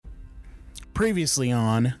Previously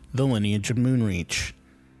on The Lineage of Moonreach.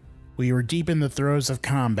 We were deep in the throes of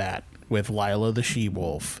combat with Lila the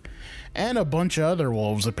she-wolf, and a bunch of other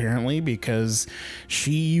wolves apparently, because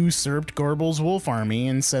she usurped Gorbel's wolf army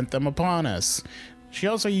and sent them upon us. She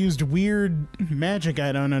also used weird magic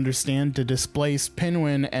I don't understand to displace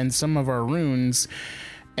Pinwin and some of our runes,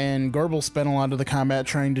 and Gorbel spent a lot of the combat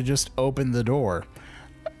trying to just open the door.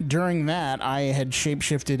 During that, I had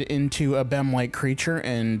shapeshifted into a Bem-like creature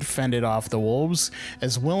and fended off the wolves,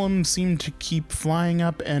 as Willem seemed to keep flying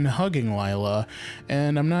up and hugging Lila,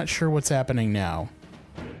 and I'm not sure what's happening now.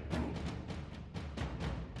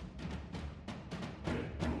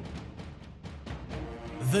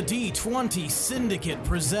 The D20 Syndicate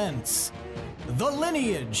presents The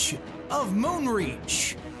Lineage of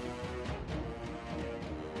Moonreach.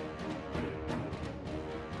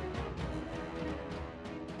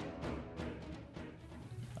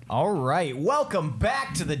 All right, welcome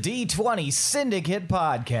back to the D20 Syndicate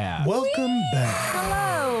podcast. Welcome back.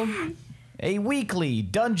 Hello. A weekly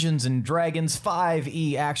Dungeons & Dragons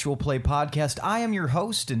 5e actual play podcast. I am your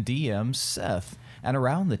host and DM, Seth. And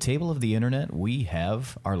around the table of the internet, we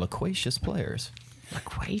have our loquacious players.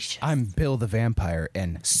 Loquacious. I'm Bill the Vampire,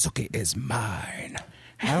 and Suki is mine.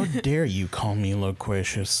 How dare you call me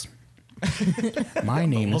loquacious? My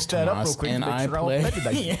name is Tomas, and I play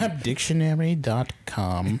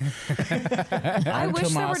dictionary.com. I wish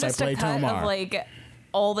there were just a cut Tomar. of like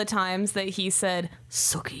all the times that he said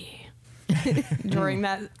 "Suki" during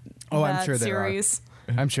that. Oh, I'm that sure there series.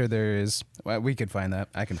 I'm sure there is. Well, we could find that.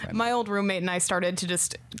 I can find My old roommate and I started to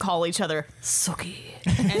just call each other "Suki"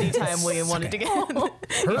 anytime we wanted to get Her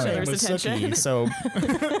each name other's was attention. Suki, so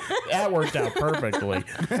that worked out perfectly.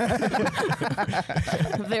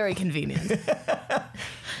 Very convenient.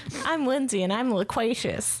 I'm Lindsay, and I'm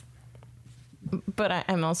loquacious. But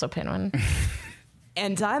I'm also Pinwin.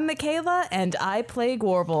 And I'm Michaela, and I play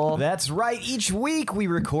Gorbel. That's right. Each week we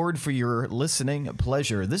record for your listening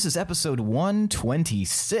pleasure. This is episode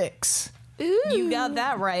 126. You got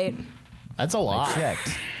that right. That's a lot.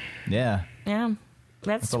 Checked. Yeah. Yeah.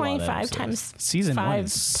 That's a lot of 25 episodes. times Season 5 1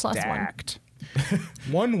 is plus 1. stacked.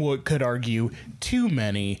 One could argue too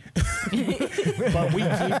many, but we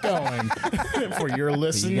keep going for your You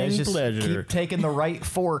listening guys just pleasure. keep taking the right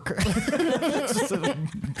fork. Is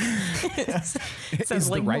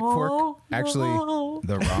the right fork actually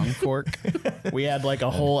the wrong fork? We had like a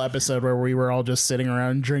whole episode where we were all just sitting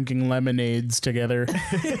around drinking lemonades together,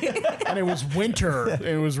 and it was winter.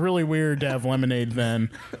 It was really weird to have lemonade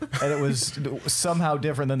then. And it was somehow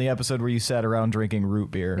different than the episode where you sat around drinking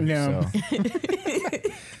root beer. Yeah. So.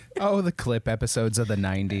 Oh, the clip episodes of the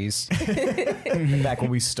 90s. Back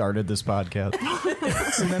when we started this podcast.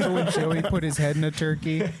 Remember when Joey put his head in a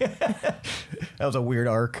turkey? That was a weird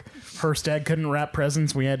arc. Herstad couldn't wrap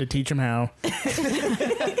presents. We had to teach him how.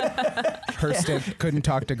 Herstead couldn't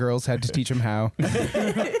talk to girls, had to teach him how.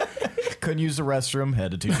 Couldn't use the restroom,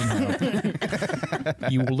 had to teach him how.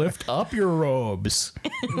 You lift up your robes.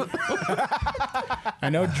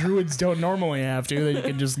 I know druids don't normally have to. That you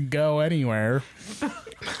can just go anywhere.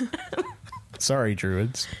 Sorry,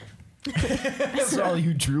 druids. That's all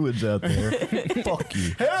you druids out there. Fuck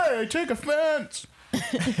you. Hey, take offense.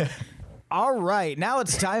 All right, now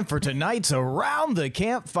it's time for tonight's Around the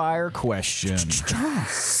Campfire question.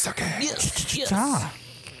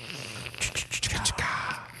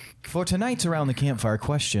 For tonight's Around the Campfire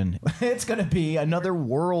question, it's going to be another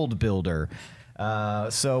world builder.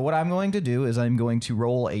 So what I'm going to do is I'm going to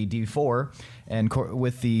roll a d4, and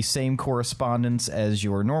with the same correspondence as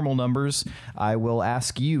your normal numbers, I will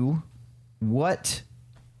ask you what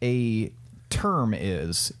a term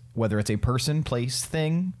is, whether it's a person, place,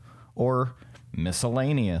 thing, or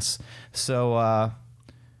miscellaneous. So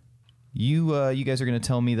you guys are going to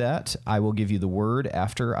tell me that. I will give you the word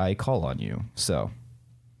after I call on you. So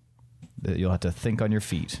you'll have to think on your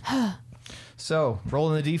feet. So,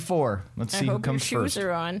 rolling the d4. Let's see who comes your first. shoes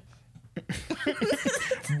are on.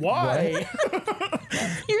 Why?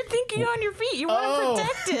 You're thinking on your feet. You want them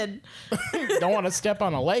protected. Don't want to step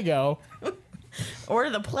on a Lego.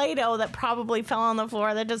 Or the Play-Doh that probably fell on the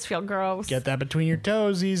floor. That does feel gross. Get that between your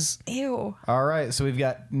toesies. Ew. All right, so we've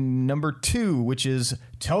got number 2, which is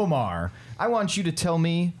Tomar. I want you to tell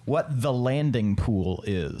me what the landing pool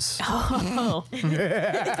is. Oh,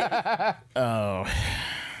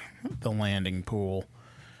 the landing pool.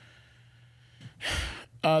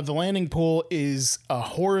 The landing pool is a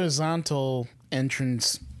horizontal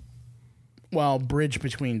entrance, bridge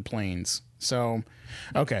between planes. So,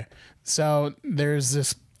 okay. So there's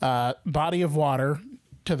this body of water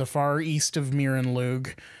to the far east of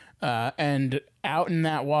Mirenlug, and out in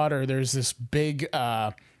that water there's this big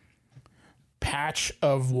patch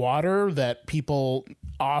of water that people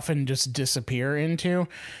often just disappear into.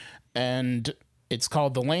 And it's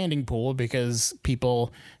called the landing pool because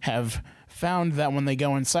people have found that when they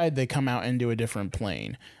go inside, they come out into a different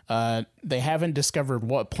plane. They haven't discovered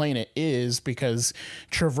what plane it is because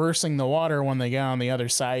traversing the water when they get on the other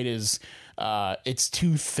side is it's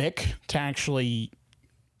too thick to actually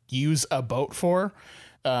use a boat for.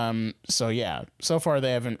 So yeah, so far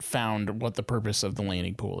they haven't found what the purpose of the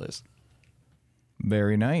landing pool is.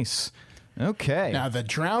 Very nice. Okay. Now the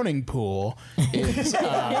drowning pool is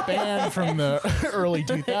banned from the early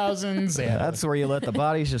 2000s. Yeah, that's where you let the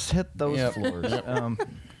bodies just hit those floors.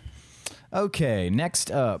 Okay, next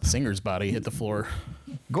up. Singer's body hit the floor.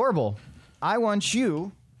 Gorbel, I want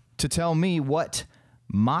you to tell me what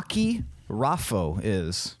Maki Rafo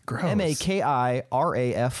is. Gross. Makirafo.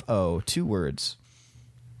 2 words.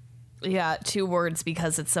 Yeah, 2 words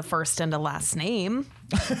because it's a first and a last name.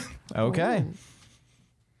 Okay.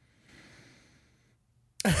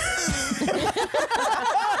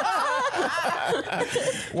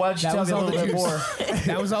 Why don't you tell me a little bit more?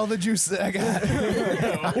 That was all the juice that I got.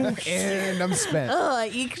 And I'm spent. Oh,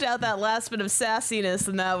 I eked out that last bit of sassiness,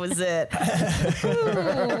 and that was it.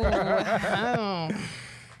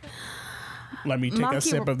 Let me take a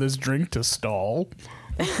sip of this drink to stall.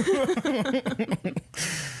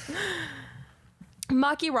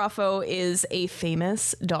 Maki Rafo is a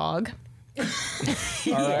famous dog.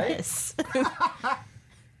 Yes.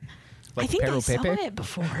 Like I think I Pero saw Pepe? it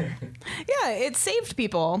before. Yeah, it saved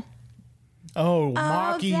people. Oh,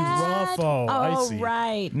 Maki that. Ruffo. I Oh, see.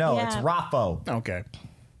 right. No, Yeah. it's Rafo. Okay.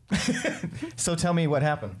 So tell me what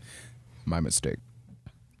happened. My mistake.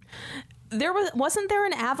 Wasn't there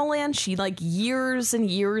an avalanche like years and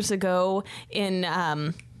years ago in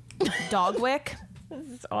Dogwick?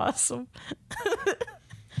 It's awesome.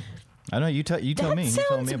 I know you tell me. You tell me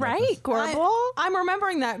Sounds about right, this. Gorbel. I'm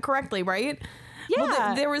remembering that correctly, right? Yeah.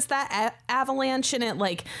 Well, there was that avalanche and it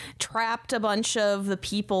like trapped a bunch of the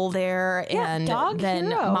people there, Yeah, and dog then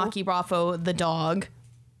hero. Maki Rafo, the dog,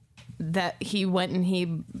 that he went and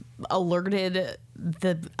he alerted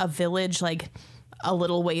a village like a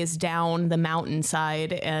little ways down the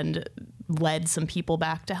mountainside and led some people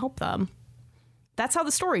back to help them. That's how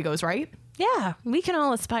the story goes, right? Yeah, we can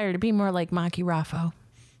all aspire to be more like Maki Rafo.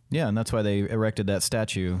 Yeah, and that's why they erected that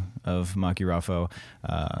statue of Maki Rafo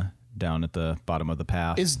down at the bottom of the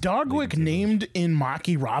path. Is Dogwick named in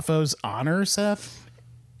Maki Raffo's honor, Seth?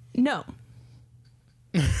 No.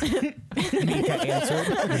 Need that answered.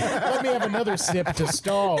 Let me have another sip to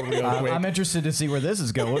stall real quick. I'm interested to see where this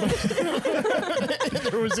is going.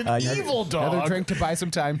 There was an evil dog. Another drink to buy some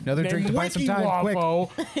time. Another drink to buy some Wiki time. Quick.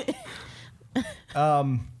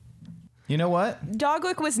 Waffo. You know what?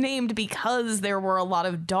 Dogwick was named because there were a lot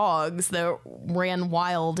of dogs that ran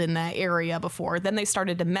wild in that area before. Then they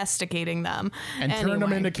started domesticating them And turn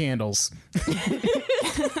them into candles.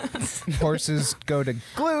 Horses go to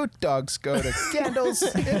glue. Dogs go to candles.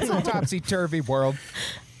 It's a topsy-turvy world.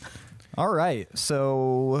 All right.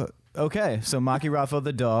 So Maki Rafo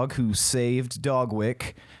the dog who saved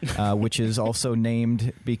Dogwick, which is also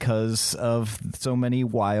named because of so many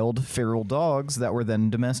wild feral dogs that were then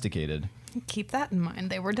domesticated. Keep that in mind.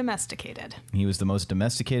 They were domesticated. He was the most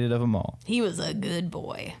domesticated of them all. He was a good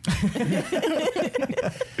boy.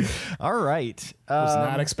 All right. Was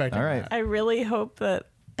not expecting all right. that. I really hope that,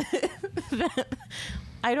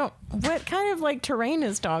 I don't. What kind of like terrain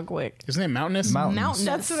is Dogwick? Isn't it mountainous? Mountainous.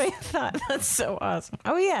 That's what I thought. That's so awesome.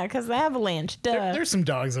 Oh yeah, because the avalanche. Duh. There's some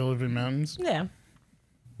dogs that live in mountains. Yeah.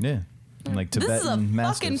 Yeah. Like Tibetan This is a fucking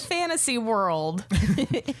mastiffs. fantasy world.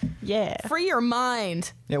 Yeah. Free your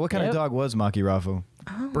mind. Yeah, what kind of Yep. dog was Maki Rafo?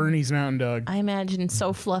 Bernie's mountain dog. I imagine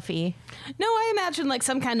so fluffy. No, I imagine like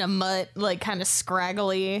some kind of mutt, like kind of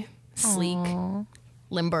scraggly, sleek,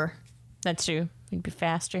 limber. That's true. You'd be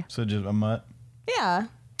faster. So just a mutt. Yeah.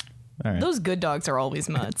 All right. Those good dogs are always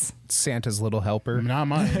mutts. Santa's little helper. Not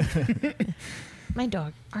mine.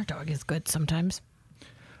 Our dog is good sometimes.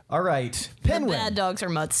 All right. The Pinwin. bad dogs are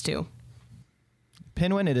mutts too.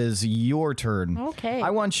 Pinwin, it is your turn. Okay. I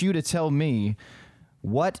want you to tell me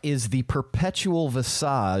what is the perpetual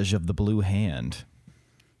visage of the blue hand?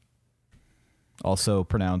 Also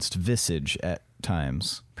pronounced visage at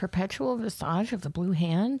times. Perpetual visage of the blue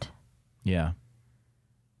hand? Yeah.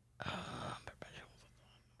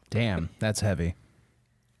 Damn, that's heavy.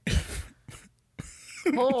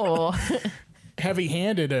 Oh.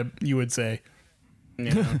 Heavy-handed, you would say.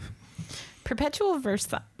 Yeah. Perpetual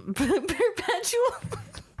Versace. Perpetual.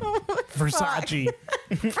 Versace.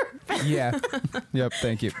 Yeah. Yep,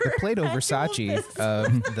 thank you. The Play-Doh Versace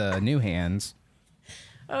of the new hands.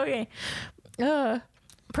 Okay.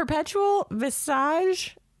 Perpetual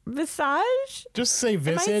visage. Just say Am I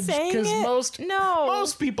visage, saying because it?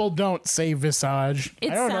 most people don't say visage.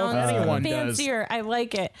 It I don't know if sounds anyone does. fancier. I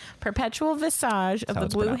like it. Perpetual Visage of the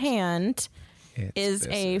Sounds Blue pronounced. Hand It's is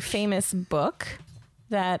a visage. famous book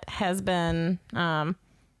that has been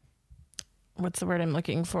what's the word I'm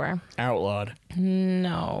looking for? Outlawed,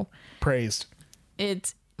 No. praised,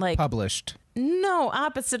 It's like Published. no,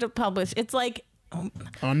 opposite of published. It's like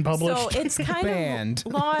unpublished. so it's kind Banned.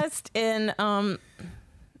 of lost in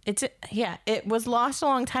it was lost a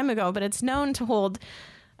long time ago, but it's known to hold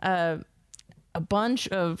a bunch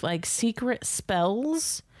of like secret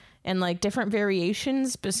spells and like different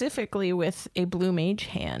variations, specifically with a blue mage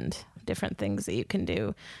hand, different things that you can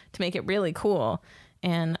do to make it really cool.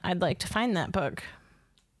 And I'd like to find that book,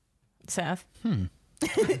 Seth.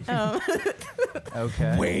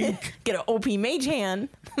 Okay. Wink. Get an OP mage hand.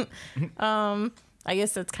 I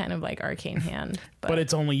guess that's kind of like arcane hand, But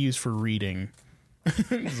it's only used for reading.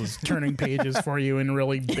 Just turning pages for you in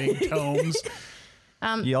really big tomes.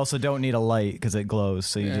 You also don't need a light because it glows,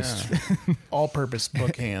 so you just All-purpose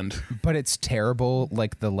book hand. But it's terrible,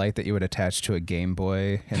 like the light that you would attach to a Game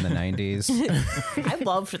Boy in the 90s. I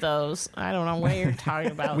loved those. I don't know what you're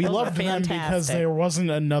talking about. We Those were loved them because fantastic. there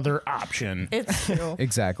wasn't another option. It's true.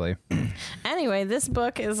 Exactly. Anyway, this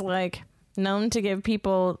book is like known to give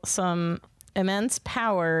people some immense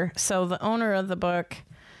power. So the owner of the book,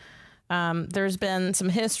 there's been some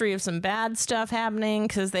history of some bad stuff happening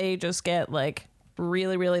because they just get like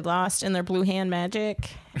really, really lost in their blue hand magic.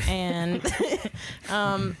 And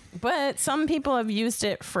but some people have used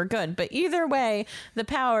it for good. But either way, the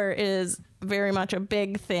power is very much a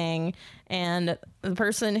big thing, and the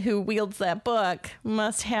person who wields that book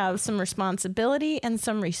must have some responsibility and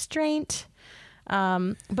some restraint.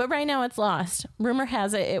 But right now it's lost. Rumor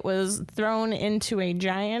has it was thrown into a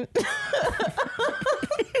giant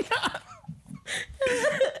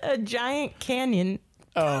a giant canyon.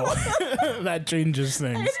 Oh, that changes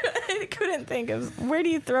things. I couldn't think of where do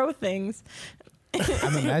you throw things.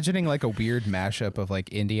 I'm imagining like a weird mashup of like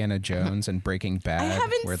Indiana Jones and Breaking Bad. I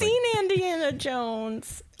haven't where, seen Indiana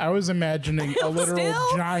Jones. I was imagining a literal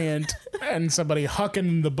Still? giant and somebody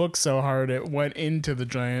hucking the book so hard it went into the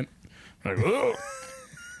giant. Like, "Ugh."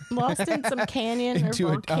 Lost in some canyon or into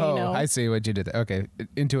volcano. I see what you did. Okay,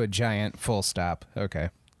 into a giant full stop. Okay.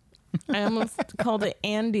 I almost called it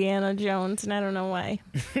Indiana Jones, and I don't know why.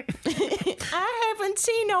 I haven't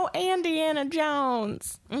seen no Indiana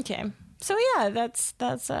Jones. Okay, so yeah, that's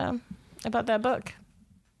about that book.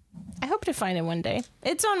 I hope to find it one day.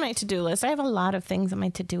 It's on my to-do list. I have a lot of things on my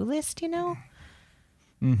to-do list, you know.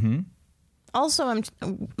 Mm-hmm. Also, I'm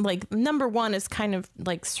like number one is kind of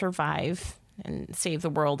like survive and save the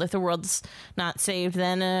world. If the world's not saved,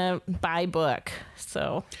 then buy book.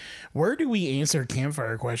 So Where do we answer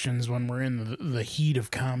campfire questions when we're in the heat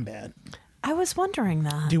of combat? I was wondering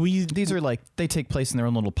that. Do we? These are like they take place in their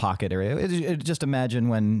own little pocket area. Just imagine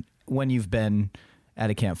when you've been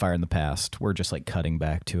at a campfire in the past. We're just like cutting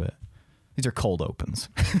back to it. These are cold opens.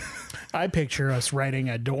 I picture us writing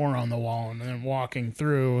a door on the wall and then walking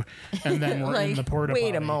through, and then we're in the porta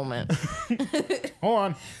wait a potty. moment. Hold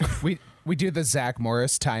on, We do the Zach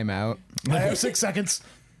Morris timeout. I have 6 seconds.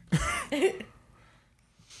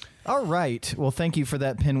 All right. Well, thank you for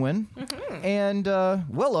that pinwin. Mm-hmm. And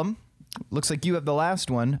Willem, looks like you have the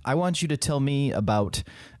last one. I want you to tell me about,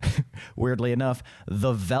 weirdly enough,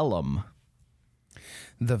 the vellum.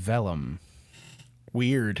 The vellum.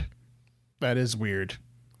 Weird. That is weird.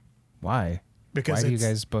 Why? Because Why do you it's,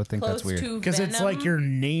 guys both think that's Close weird? to Because it's Venom? like your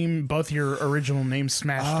name, both your original names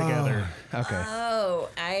smashed together. Okay. Oh,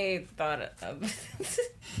 I thought of.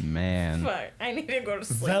 Man. Fuck, I need to go to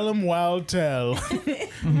sleep. Vellum Wild Tell.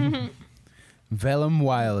 Vellum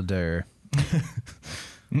Wilder.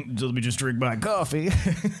 Let me just drink my coffee.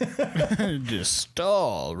 Just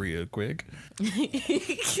stall real quick.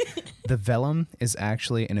 The vellum is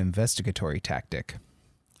actually an investigatory tactic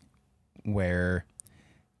where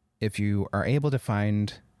if you are able to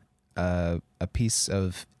find a piece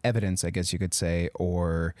of evidence, I guess you could say,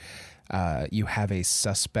 or you have a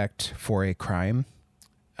suspect for a crime,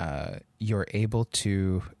 you're able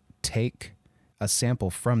to take a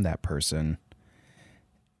sample from that person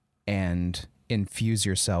and infuse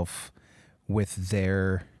yourself with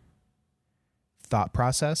their thought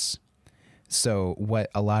process. So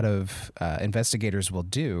what a lot of investigators will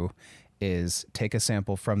do is take a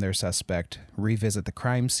sample from their suspect, revisit the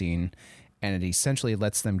crime scene, and it essentially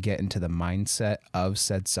lets them get into the mindset of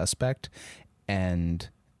said suspect and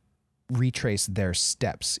retrace their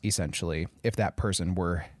steps, essentially, if that person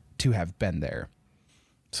were to have been there.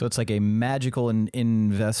 So it's like a magical and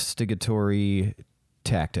investigatory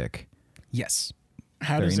tactic. Yes.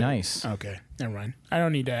 How Very does it, nice. Okay, never mind. I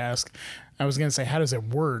don't need to ask. I was gonna say, how does it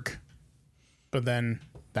work? But then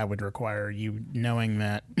that would require you knowing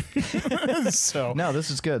that. So No, this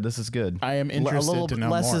is good. This is good. I am interested a little to know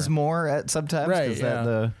less more. is more at sometimes. Right, 'Cause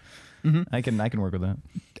yeah. I can work with that.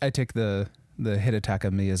 I take the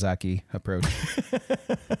Hidetaka Miyazaki approach.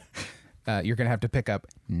 You're going to have to pick up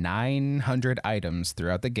 900 items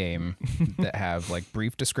throughout the game that have like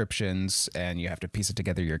brief descriptions, and you have to piece it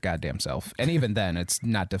together your goddamn self. And even then, it's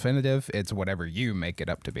not definitive. It's whatever you make it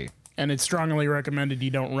up to be. And it's strongly recommended you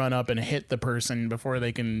don't run up and hit the person before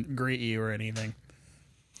they can greet you or anything.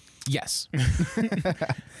 Yes.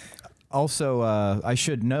 Also, I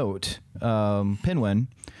should note, Pinwin,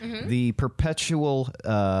 the perpetual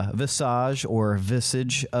visage or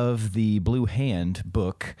visage of the Blue Hand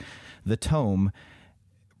book, the tome,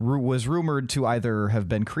 was rumored to either have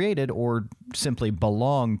been created or simply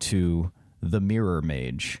belong to the Mirror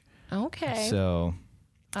Mage. Okay. So,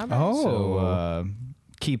 Oh.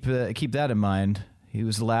 keep that in mind. He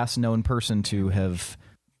was the last known person to have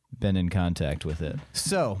been in contact with it.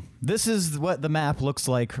 So, this is what the map looks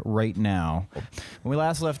like right now. When we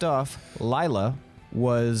last left off, Lila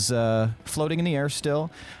was floating in the air still,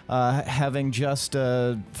 having just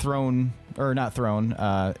interacted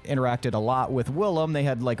a lot with Willem. They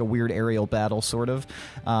had like a weird aerial battle, sort of.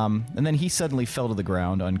 And then he suddenly fell to the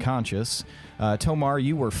ground, unconscious. Tomar,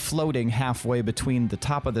 you were floating halfway between the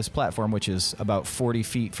top of this platform, which is about 40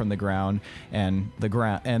 feet from the ground, and the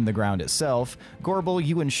ground itself. Gorbel,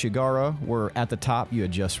 you and Shigara were at the top. You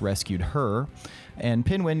had just rescued her. And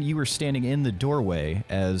Pinwin, you were standing in the doorway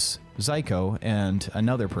as Zyko and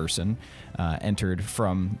another person entered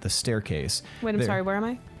from the staircase. Wait, I'm sorry. Where am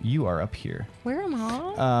I? You are up here. Where am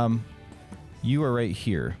I? You are right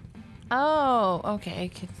here. Oh,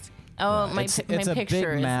 okay. My it's picture a big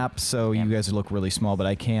is map, so you guys look really small, but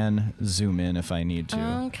I can zoom in if I need to.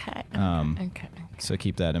 Okay. Okay. So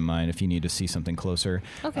keep that in mind if you need to see something closer.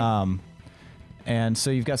 Okay. And so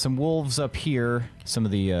you've got some wolves up here, some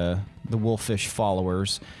of the wolfish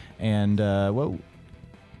followers, and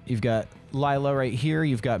you've got Lila right here,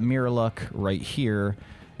 you've got Miraluk right here,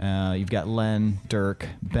 you've got Len, Dirk,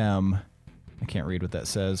 Bem. I can't read what that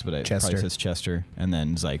says, but it Chester. probably says Chester, and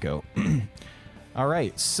then Zyko. All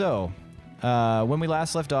right, so when we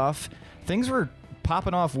last left off, things were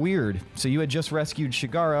popping off weird. So you had just rescued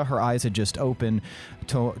Shigara. Her eyes had just opened.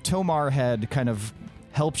 Tomar had kind of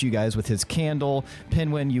helped you guys with his candle.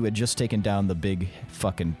 Pinwin, you had just taken down the big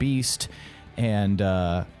fucking beast. And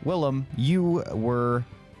Willem, you were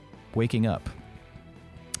waking up.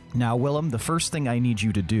 Now, Willem, the first thing I need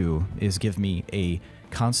you to do is give me a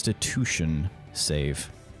Constitution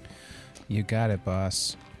save. You got it,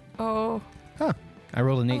 boss. Oh. Huh. I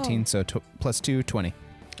rolled an 18, so plus 2, 20.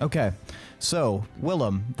 Okay, so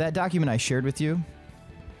Willem, that document I shared with you,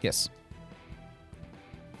 Yes.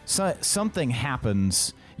 so something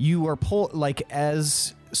happens. You are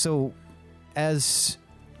as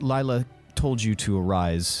Lila told you to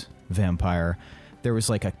arise, vampire, there was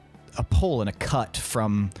like a pull and a cut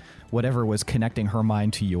from whatever was connecting her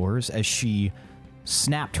mind to yours as she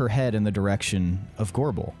snapped her head in the direction of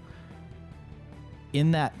Gorbel.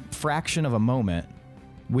 In that fraction of a moment,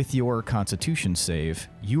 with your Constitution save,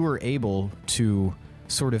 you were able to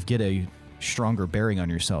sort of get a stronger bearing on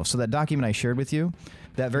yourself. So that document I shared with you,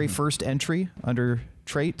 that very first entry under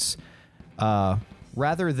traits,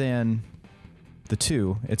 rather than the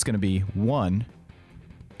 2, it's going to be 1,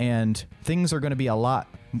 and things are going to be a lot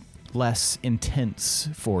less intense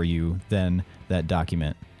for you than that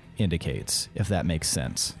document indicates, if that makes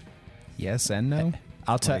sense. Yes and no.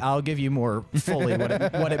 I'll give you more fully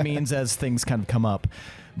what it means as things kind of come up,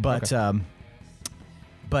 but Okay.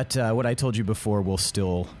 What I told you before will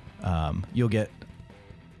still you'll get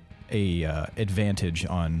a advantage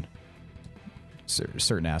on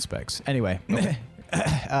certain aspects. Anyway,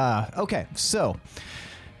 okay, so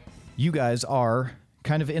you guys are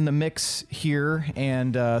kind of in the mix here,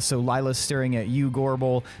 and so Lila's staring at you,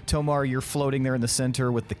 Gorbel. Tomar, you're floating there in the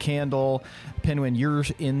center with the candle. Pinwin, you're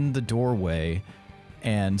in the doorway.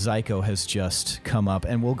 And Zyko has just come up,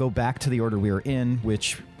 and we'll go back to the order we were in,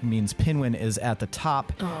 which means Pinwin is at the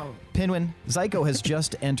top. Oh. Pinwin, Zyko has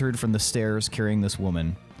just entered from the stairs carrying this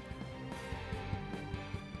woman.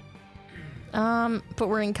 But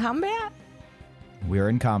we're in combat? We are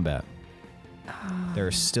in combat.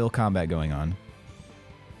 There's still combat going on.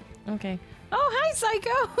 Okay. Oh, hi,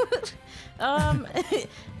 Psycho.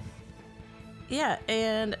 Yeah,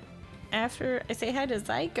 and after I say hi to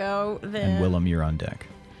Zyko, then And Willem, you're on deck.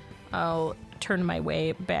 I'll turn my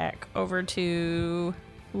way back over to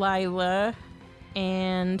Lila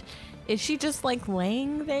and Is she just like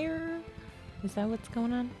laying there? Is that what's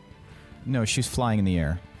going on? No, she's flying in the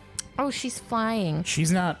air. Oh, she's flying.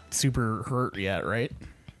 She's not super hurt yet, right?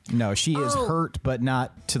 No, she is hurt, but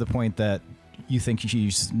not to the point that you think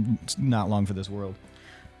she's not long for this world.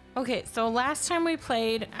 Okay, so last time we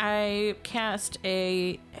played, I cast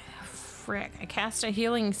a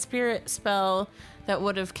healing spirit spell that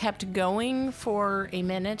would have kept going for a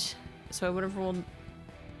minute. So I would have rolled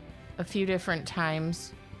a few different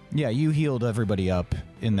times. Yeah, you healed everybody up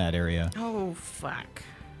in that area. Oh, fuck.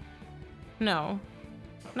 No,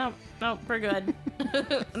 we're good.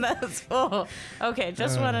 That's cool. Okay,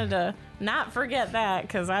 just wanted to not forget that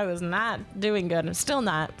because I was not doing good. I'm still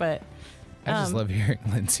not, but... I just love hearing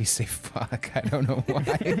Lindsay say fuck. I don't know why.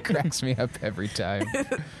 It cracks me up every time.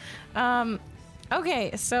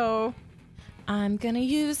 Okay, so I'm going to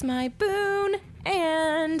use my boon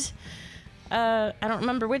and... I don't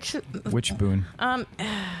remember which boon? Let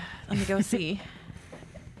me go see.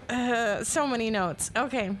 So many notes.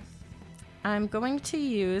 Okay. I'm going to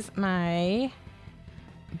use my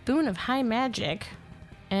boon of high magic,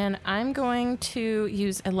 and I'm going to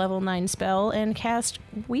use a level 9 spell and cast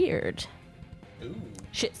weird. Ooh.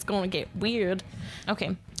 Shit's gonna get weird.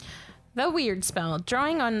 Okay. The weird spell.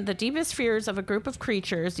 Drawing on the deepest fears of a group of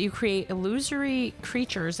creatures, you create illusory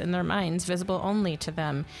creatures in their minds, visible only to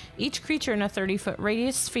them. Each creature in a 30-foot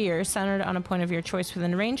radius sphere centered on a point of your choice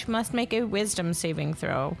within range must make a wisdom saving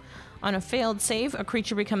throw. On a failed save, a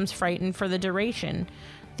creature becomes frightened for the duration.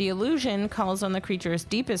 The illusion calls on the creature's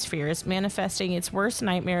deepest fears, manifesting its worst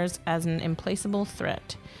nightmares as an implacable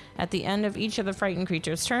threat. At the end of each of the frightened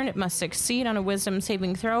creature's turn, it must succeed on a wisdom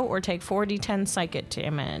saving throw or take 4d10 psychic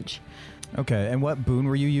damage. Okay, and what boon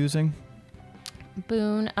were you using?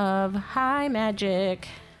 Boon of high magic.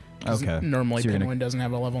 Okay. Normally, So you're Penguin doesn't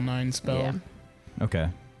have a level 9 spell. Yeah. Okay,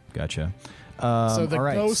 gotcha. So the all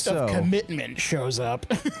right, ghost of commitment shows up.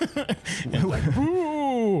 And like,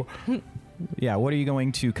 ooh. Yeah, what are you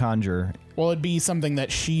going to conjure? Well, it'd be something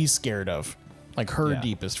that she's scared of, like her Yeah.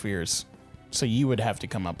 deepest fears. So you would have to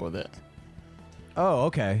come up with it. Oh,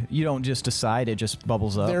 okay. You don't just decide, it just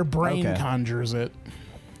bubbles up? Their brain Okay. conjures it.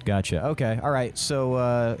 Gotcha. Okay, all right.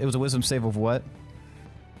 So it was a wisdom save of what?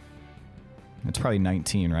 It's probably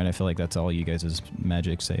 19, right? I feel like that's all you guys'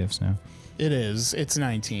 magic saves now. It is. It's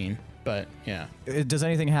 19, but yeah. Does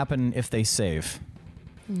anything happen if they save?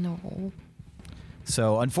 No.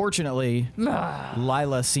 So, unfortunately,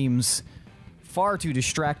 Lila seems far too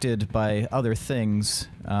distracted by other things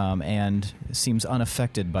and seems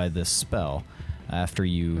unaffected by this spell after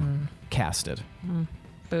you cast it.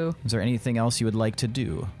 Boo. Is there anything else you would like to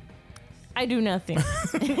do? I do nothing.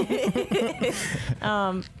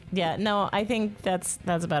 Yeah, no, I think that's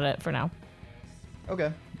about it for now.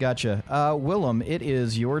 Okay. Gotcha. Willem, it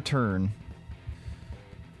is your turn.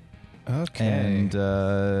 Okay. And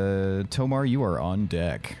Tomar, you are on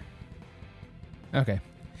deck. Okay.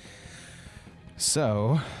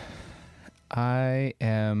 So, I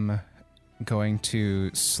am going to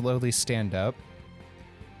slowly stand up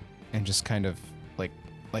and just kind of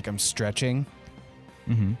like I'm stretching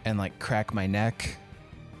and like crack my neck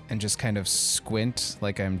and just kind of squint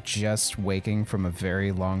like I'm just waking from a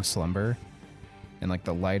very long slumber and like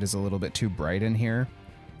the light is a little bit too bright in here.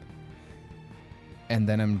 And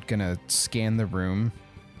then I'm gonna scan the room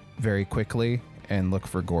very quickly and look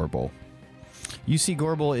for Gorbel. You see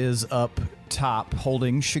Gorbel is up top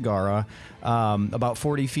holding Shigara about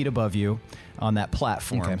 40 feet above you on that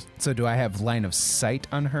platform. Okay. So do I have line of sight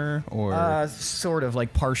on her or sort of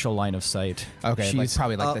like partial line of sight. okay, She's like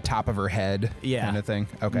probably like up- the top of her head Yeah. kind of thing.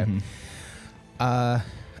 Okay.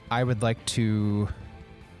 I would like to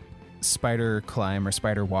spider climb or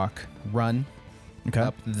spider walk, run Okay.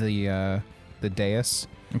 up the dais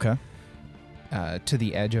Okay. to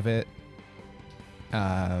the edge of it.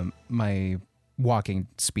 My walking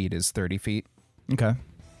speed is 30 feet. Okay.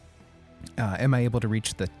 Am I able to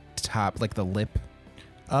reach the top, like the lip?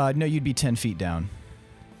 No, you'd be 10 feet down,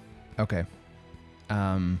 Okay.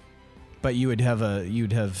 but you'd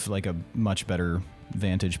have like a much better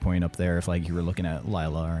vantage point up there if like you were looking at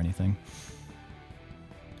Lila or anything,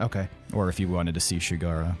 Okay. or if you wanted to see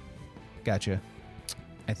Shigara. Gotcha.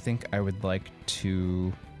 I think I would like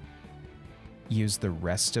to use the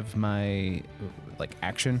rest of my like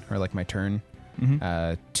action or like my turn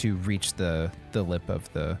to reach the lip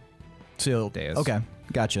of the So dais. okay,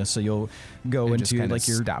 gotcha. So you'll go And just into kinda like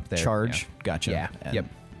your stop there, charge. yeah. Gotcha. Yeah. And- Yep.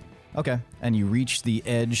 Okay, and you reach the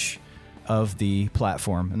edge of the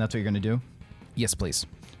platform, and that's what you're going to do? Yes, please.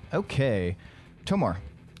 Okay. Tomar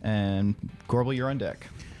and Gorbel, you're on deck.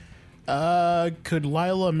 Could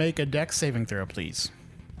Lila make a dex saving throw, please?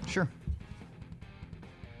 Sure.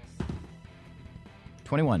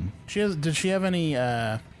 21. Did she have any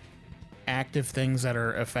active things that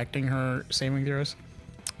are affecting her saving throws?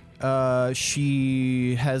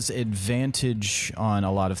 She has advantage on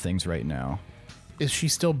a lot of things right now. Is she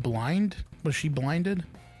still blind? Was she blinded?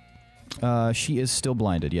 She is still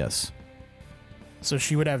blinded, yes. So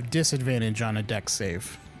she would have disadvantage on a dex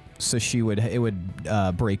save. So it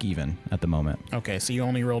would break even at the moment. Okay, so you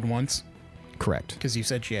only rolled once? Correct. Because you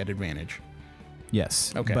said she had advantage.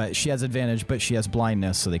 Yes. Okay. But she has advantage, but she has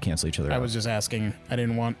blindness, so they cancel each other out. I was just asking.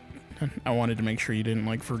 I wanted to make sure you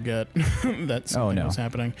didn't forget that something was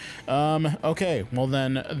happening. Okay, well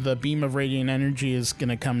then the beam of radiant energy is going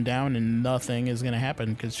to come down and nothing is going to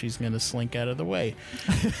happen because she's going to slink out of the way.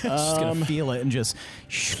 She's going to feel it and just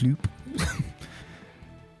shloop.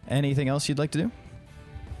 Anything else you'd like to do?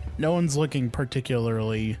 No one's looking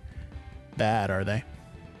particularly bad, are they?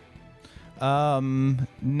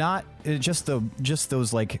 Not just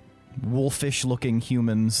those wolfish looking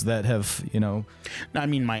humans that have, I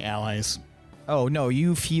mean my allies. Oh no,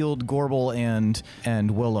 you've healed Gorbel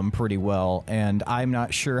and Willem pretty well, and I'm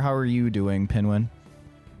not sure how are you doing, Pinwin?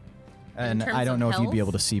 And I don't know if you'd be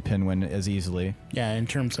able to see Pinwin as easily. Yeah, in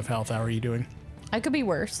terms of health, how are you doing? I could be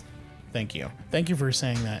worse. Thank you. Thank you for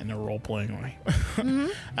saying that in a role-playing way.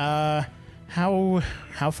 Mm-hmm.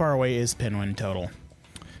 How far away is Pinwin total?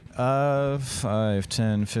 5,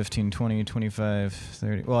 10, 15, 20, 25,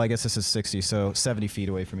 30. Well, I guess this is 60, so 70 feet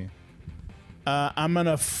away from you. I'm going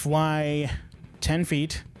to fly 10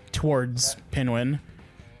 feet towards Pinwin,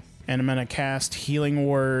 and I'm going to cast Healing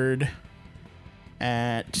Word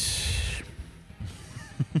at...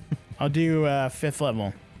 I'll do 5th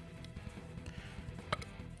level.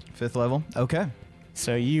 5th level? Okay.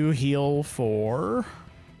 So you heal for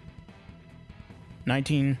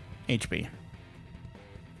 19 HP.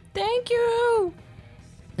 Thank you.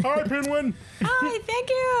 Hi, Pinwin. Hi, thank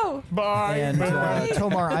you. Bye. And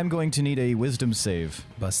Tomar, I'm going to need a wisdom save.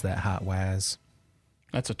 Bust that hot waz.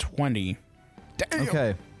 That's a 20. Damn.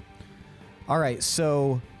 Okay. All right,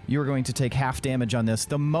 so you're going to take half damage on this.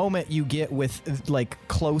 The moment you get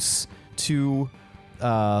close to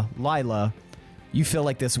Lila, you feel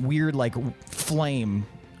like this weird flame,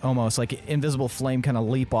 almost like invisible flame, kind of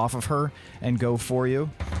leap off of her and go for you.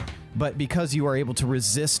 But because you are able to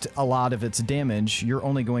resist a lot of its damage, you're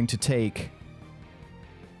only going to take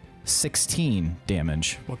 16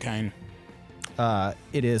 damage. What kind?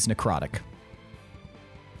 It is necrotic.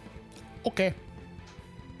 Okay.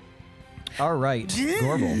 All right,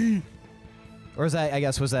 Gorbel. Or was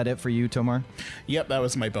that it for you, Tomar? Yep, that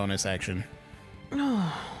was my bonus action.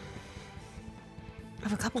 I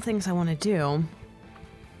have a couple things I want to do,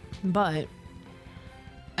 but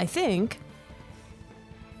I think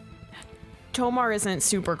Tomar isn't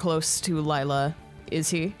super close to Lila, is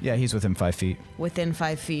he? Yeah, he's within 5 feet. Within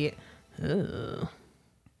 5 feet. Ugh.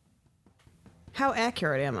 How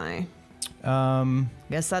accurate am I?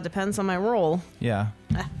 Guess that depends on my roll. Yeah.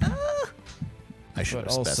 I should have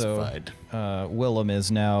But also, specified. Willem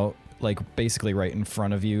is now basically right in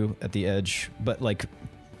front of you at the edge, but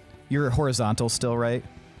you're horizontal still, right?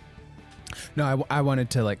 No, I wanted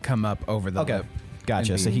to come up over the lip.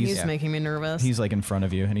 Gotcha. And So He's he's making me nervous. he's in front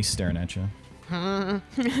of you and he's staring at you.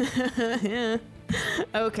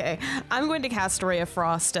 Okay. I'm going to cast Ray of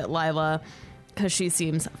Frost at Lila because she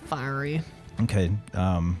seems fiery. Okay.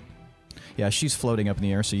 Yeah, she's floating up in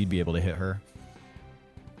the air, so you'd be able to hit her.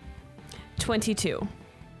 22.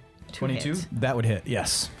 22? That would hit,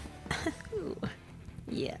 yes.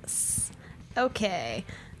 Yes. Okay.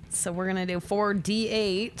 So we're going to do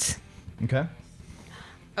 4d8. Okay.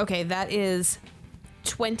 Okay, that is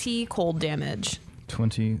 20 cold damage.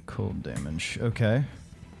 20 cold damage. Okay.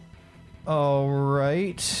 All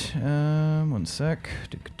right. One sec.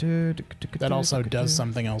 That also does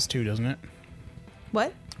something else too, doesn't it?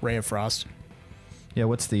 What? Ray of Frost. Yeah,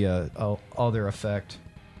 what's the other effect?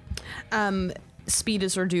 Speed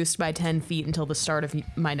is reduced by 10 feet until the start of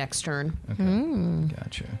my next turn. Okay.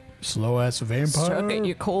 Gotcha. Slow ass vampire. Suck it,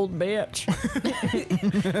 you cold bitch.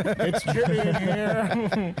 It's Jimmy in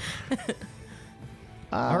here.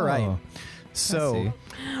 All right. Oh, So,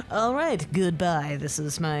 All right, goodbye. This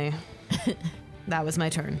is my... That was my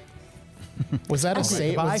turn. Was that a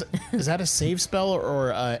save? goodbye. Is that a save spell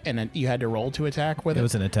or and you had to roll to attack with it it?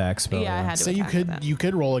 was an attack spell. Yeah, I had to So attack you with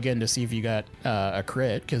could roll again to see if you got a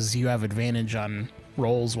crit because you have advantage on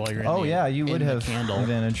rolls while you're in Oh, the, yeah, you in would the have candle.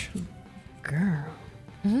 advantage. that. Girl.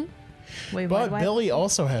 Wait, But why- Billy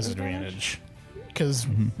also has advantage because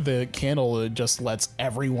the candle just lets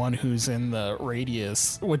everyone who's in the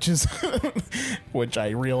radius, which I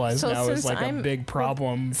realize So now is since a I'm- big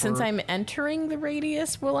problem. Since for, I'm entering the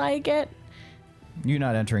radius, will I get You're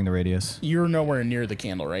not entering the radius. You're nowhere near the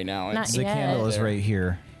candle right now. Not The yet. candle is right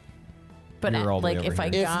here. But You're all the way like over if I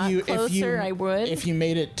here. got closer, I would. If you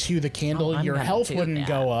made it to the candle, Oh, I'm your gonna health do wouldn't that.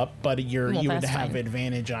 go up, but you would that's have fine.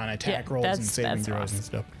 advantage on attack Yeah, rolls and that's- saving that's throws and awesome.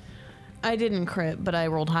 stuff. I didn't crit, but I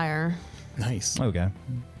rolled higher. Nice. Okay.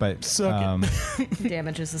 But Suck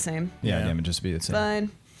Damage is the same. yeah, Yeah. damage just be the same.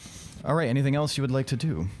 Fine. All right, anything else you would like to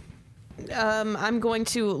do? I'm going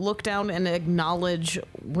to look down and acknowledge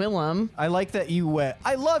Willem. I like that you went,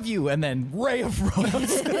 I love you, and then Ray of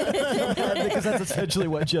Rose. Because that's essentially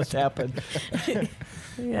what just happened. I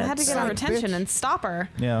had to get her attention and stop her.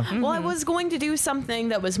 Yeah. Well, I was going to do something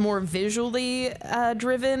that was more visually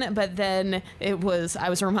driven, but then I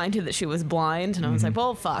was reminded that she was blind, and I was like,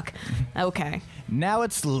 well, fuck. Okay. Now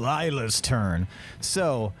it's Lila's turn.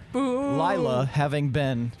 So, Lila, having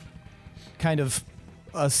been kind of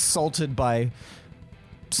assaulted by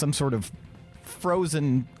some sort of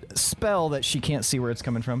frozen spell that she can't see where it's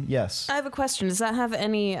coming from. Yes. I have a question. Does that have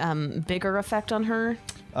any bigger effect on her?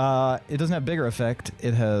 It doesn't have bigger effect.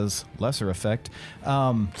 It has lesser effect.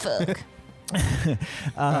 Fuck.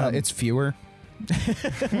 It's fewer.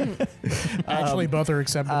 Actually, both are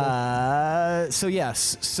acceptable. So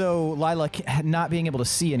yes. So Lila, not being able to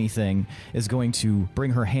see anything, is going to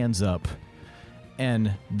bring her hands up,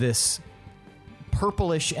 and this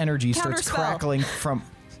purplish energy starts Counterspell. crackling from.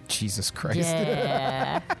 Jesus Christ.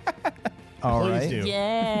 Yeah. All Please right. do.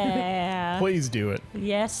 Yeah. Please do it.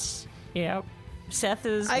 Yes. Yep. Seth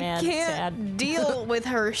is I mad, can't sad. deal with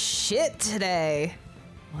her shit today.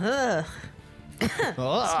 Ugh.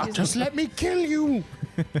 Just let me kill you.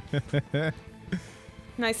 And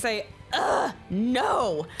I say,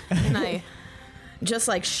 no. And I just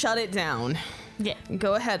like shut it down. Yeah.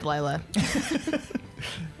 Go ahead, Lila.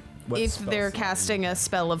 If they're casting a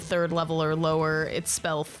spell of 3rd level or lower, its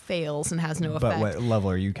spell fails and has no effect. But what level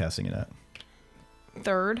are you casting it at?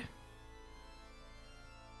 3rd.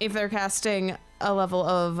 If they're casting a level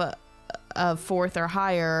of 4th or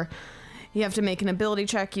higher, you have to make an ability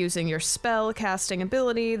check using your spell casting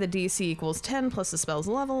ability. The DC equals 10 plus the spell's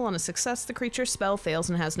level. On a success, the creature's spell fails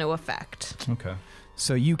and has no effect. Okay.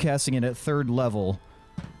 So you casting it at 3rd level,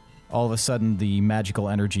 all of a sudden the magical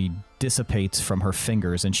energy dissipates from her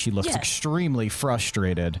fingers, and she looks Yes. extremely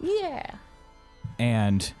frustrated. Yeah.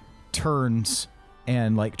 And turns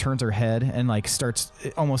her head and like starts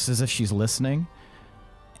almost as if she's listening,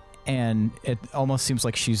 and it almost seems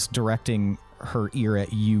like she's directing her ear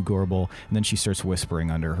at you, Gorbel, and then she starts whispering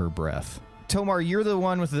under her breath. Tomar, you're the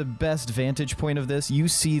one with the best vantage point of this. You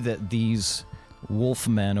see that these wolf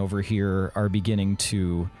men over here are beginning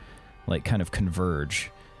to like kind of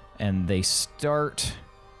converge, and they start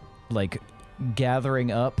like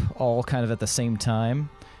gathering up all kind of at the same time.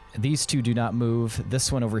 These two do not move.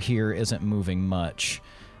 This one over here isn't moving much,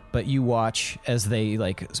 but you watch as they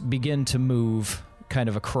like begin to move kind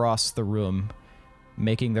of across the room,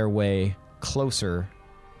 making their way closer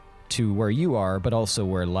to where you are, but also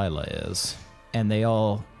where Lila is. And they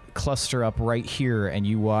all cluster up right here, and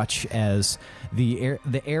you watch as the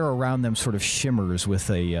air around them sort of shimmers with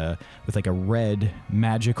a red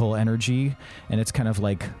magical energy, and it's kind of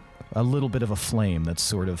like a little bit of a flame that's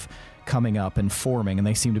sort of coming up and forming, and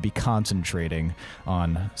they seem to be concentrating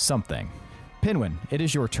on something. Pinwin, it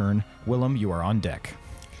is your turn. Willem, you are on deck.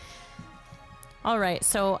 All right,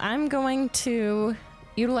 so I'm going to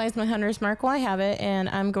utilize my hunter's mark while I have it, and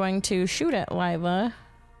I'm going to shoot at Lila.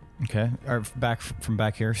 Okay. Are from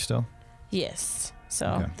back here still? Yes.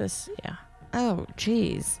 So Okay. yeah. Oh,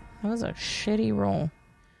 geez. That was a shitty roll.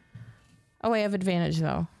 Oh, I have advantage,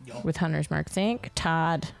 though, with hunter's mark. Thank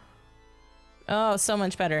Todd. Oh, so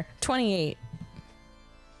much better. 28.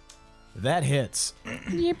 That hits.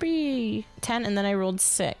 Yippee. 10, and then I rolled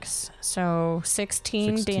 6. So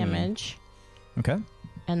 16 damage. Okay.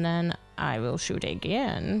 And then I will shoot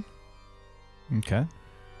again. Okay.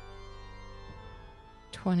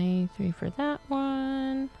 23 for that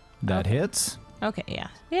one. That Okay. hits. Okay, yeah.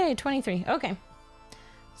 Yay, 23. Okay.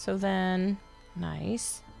 So then,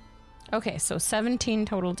 nice. Okay, so 17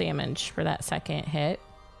 total damage for that second hit.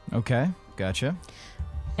 Okay. Gotcha.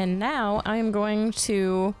 And now I'm going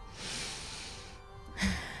to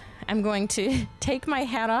take my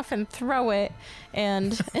hat off and throw it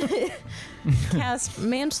and cast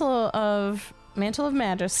Mantle of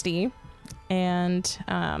Majesty, and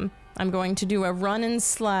I'm going to do a run and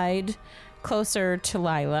slide closer to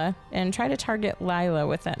Lila and try to target Lila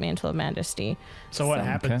with that Mantle of Majesty. So what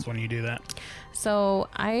happens Okay. when you do that? So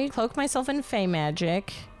I cloak myself in Fey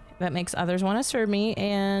magic that makes others want to serve me,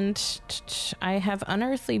 and I have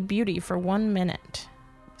Unearthly Beauty for 1 minute.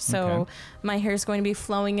 So Okay. my hair is going to be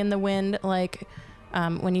flowing in the wind like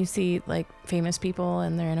when you see like famous people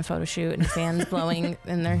and they're in a photo shoot and fans blowing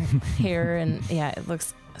in their hair, and yeah, it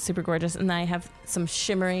looks super gorgeous. And I have some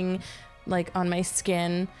shimmering like on my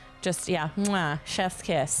skin, just mwah, chef's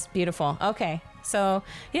kiss, beautiful. Okay, so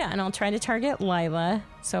yeah, and I'll try to target Lila,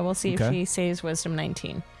 so we'll see if she saves wisdom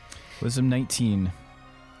 19. Wisdom 19.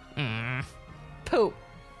 Poop.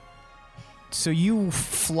 So you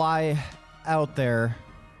fly out there,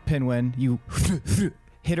 Pinwin. You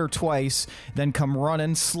hit her twice, then come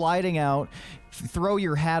running, sliding out, throw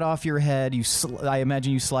your hat off your head. I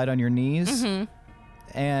imagine you slide on your knees,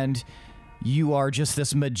 and you are just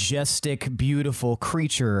this majestic, beautiful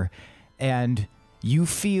creature, and you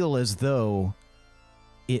feel as though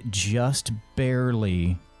it just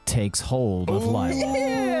barely takes hold of Lila.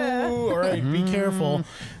 Yeah. All right, be careful.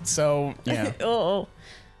 So, yeah.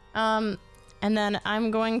 And then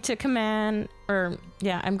I'm going to command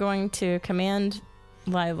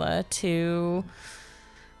Lila to.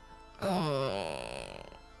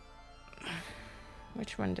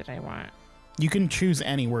 Which one did I want? You can choose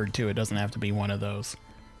any word too. It doesn't have to be one of those.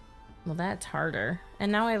 Well, that's harder.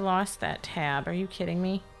 And now I lost that tab. Are you kidding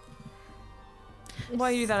me?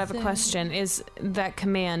 While you do that, I have a question. Is that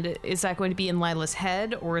command, is that going to be in Lila's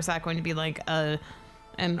head, or is that going to be like an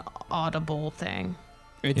audible thing?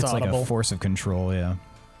 It's audible. Like a force of control, yeah.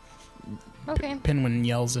 Okay. Pinwin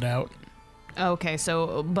yells it out. Okay,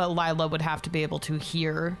 so, but Lila would have to be able to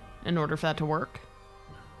hear in order for that to work?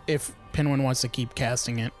 If Pinwin wants to keep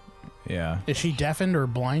casting it. Yeah. Is she deafened or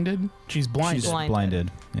blinded? She's blinded. She's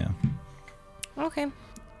blinded, yeah. Okay.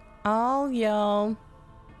 I'll yell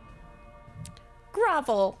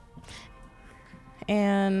grovel.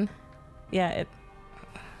 And yeah,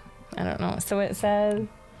 I don't know. So it says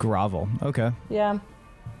grovel. Okay. Yeah.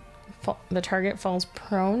 The target falls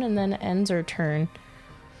prone and then ends her turn.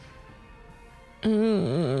 I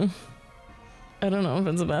don't know if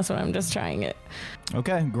it's the best one. I'm just trying it.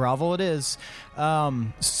 Okay, grovel it is.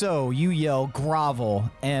 So you yell grovel,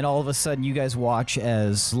 and all of a sudden you guys watch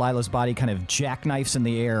as Lila's body kind of jackknifes in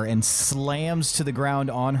the air and slams to the ground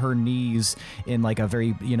on her knees in like a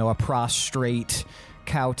very, a prostrate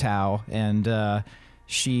kowtow, and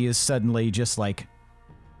she is suddenly just like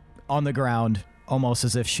on the ground, almost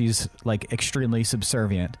as if she's like extremely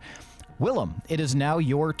subservient. Willem, it is now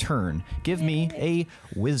your turn. Give me a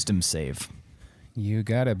wisdom save. You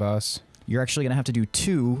got it, boss. You're actually going to have to do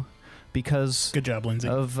 2 because Good job, Lindsay.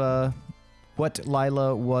 of what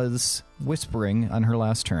Lila was whispering on her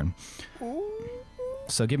last turn.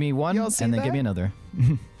 So give me 1 and then give me another.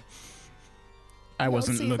 I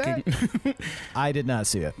wasn't looking. I did not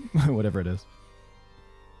see it, whatever it is.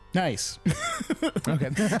 Nice.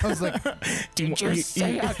 Okay. I was like, Did you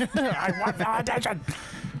say it? I want the audition.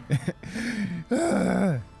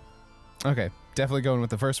 okay, definitely going with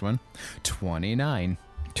the first one. 29.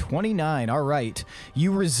 29, all right.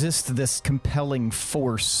 You resist this compelling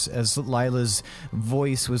force as Lila's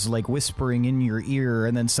voice was like whispering in your ear,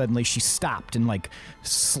 and then suddenly she stopped and like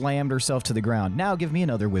slammed herself to the ground. Now give me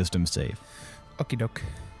another wisdom save. Okie doke.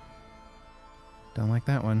 Don't like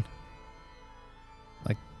that one.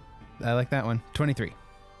 I like that one. 23.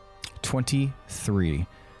 23.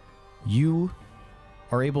 You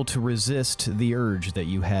are able to resist the urge that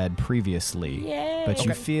you had previously. Yay. But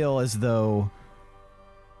you feel as though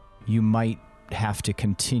you might have to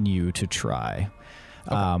continue to try.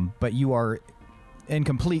 Okay. But you are in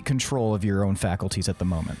complete control of your own faculties at the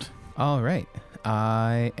moment. All right.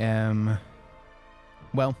 I am...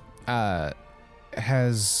 Well,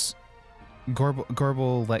 has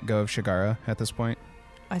Gorbel let go of Shigara at this point?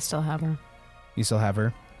 I still have her. You still have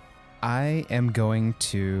her? I am going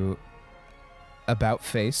to about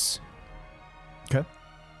face. Okay.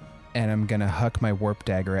 And I'm going to huck my warp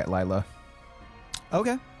dagger at Lila.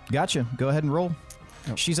 Okay. Gotcha. Go ahead and roll.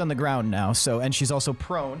 Oh. She's on the ground now, and she's also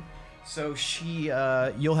prone. So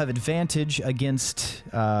you'll have advantage against,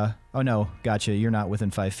 oh no, gotcha, you're not within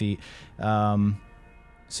 5 feet. So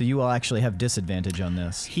you will actually have disadvantage on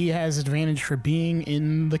this. He has advantage for being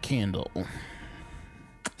in the candle.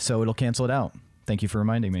 So it'll cancel it out. Thank you for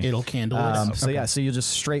reminding me. It'll candle it out. So yeah, so you just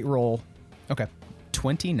straight roll. Okay.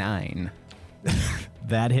 29.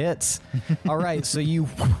 That hits. All right, so you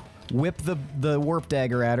whip the warp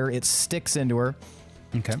dagger at her. It sticks into her.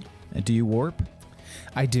 Okay. Do you warp?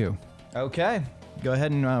 I do. Okay. Go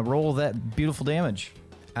ahead and roll that beautiful damage.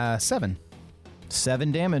 7.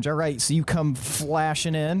 7 damage. All right, so you come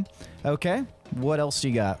flashing in. Okay. What else do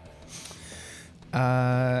you got?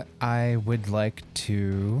 I would like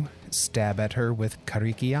to stab at her with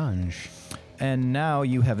Kariki Anj. And now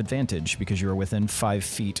you have advantage because you are within 5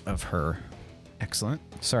 feet of her. Excellent.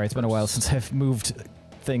 Sorry, it's been a while since I've moved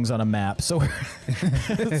things on a map, so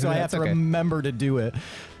so I have to remember to do it.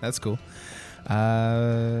 That's cool.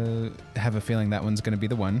 I have a feeling that one's going to be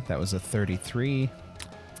the one. That was a 33.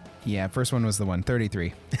 Yeah, first one was the one.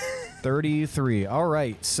 33. 33. All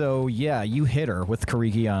right. So, yeah, you hit her with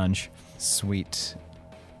Kariki Anj. Sweet.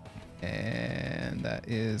 And that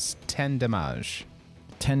is 10 damage.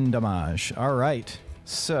 10 damage. All right.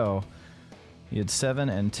 So, you had 7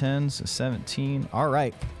 and 10, so 17. All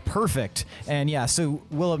right. Perfect. And yeah, so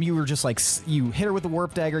Willem, you were just like, you hit her with the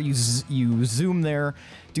warp dagger, you zoom there,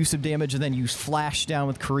 do some damage, and then you flash down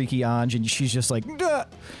with Kariki Anj, and she's just like, duh!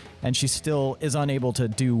 And she still is unable to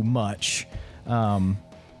do much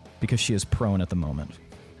because she is prone at the moment.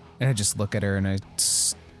 And I just look at her and I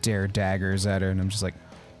stare daggers at her, and I'm just like,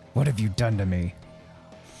 what have you done to me?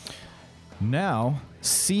 Now,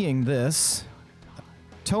 seeing this,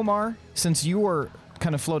 Tomar, since you were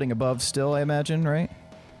kind of floating above still, I imagine, right?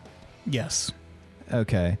 Yes.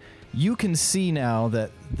 Okay. You can see now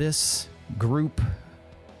that this group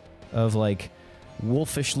of like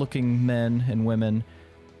wolfish looking men and women,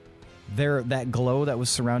 that glow that was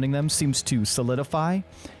surrounding them seems to solidify,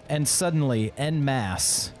 and suddenly, en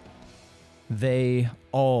masse, they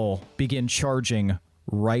all begin charging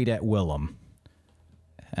right at Willem.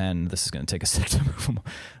 And this is going to take a sec to move them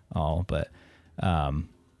all, but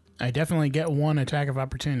I definitely get one attack of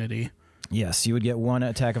opportunity. yes, you would get one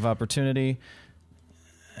attack of opportunity.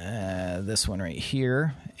 This one right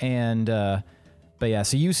here. And, but yeah,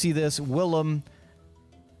 so you see this. Willem,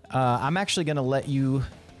 I'm actually going to let you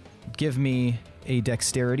give me a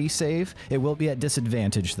dexterity save. It will be at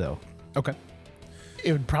disadvantage, though. Okay.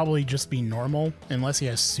 It would probably just be normal unless he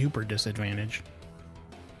has super disadvantage.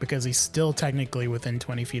 Because he's still technically within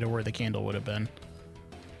 20 feet of where the candle would have been.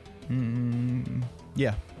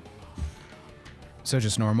 Yeah. So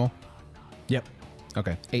just normal? Yep.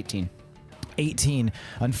 Okay. 18. 18.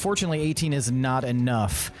 Unfortunately, 18 is not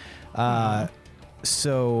enough.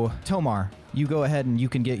 So, Tomar, you go ahead and you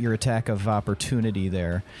can get your attack of opportunity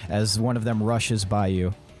there as one of them rushes by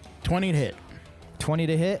you. 20 to hit. 20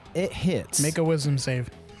 to hit? It hits. Make a wisdom save.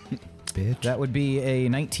 Bitch. That would be a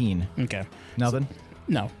 19. Okay. Nothing?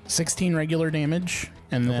 No. 16 regular damage,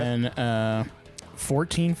 and then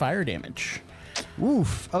 14 fire damage.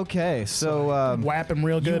 Oof. Okay, so Whap him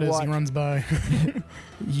real good as he watch- runs by.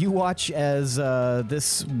 you watch as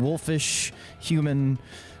this wolfish human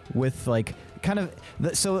with like kind of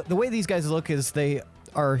so the way these guys look is they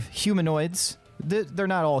are humanoids. They're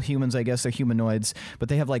not all humans, I guess. They're humanoids, but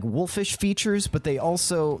they have like wolfish features, but they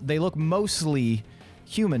look mostly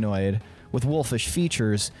humanoid with wolfish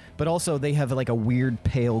features, but also they have like a weird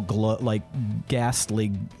pale glow, like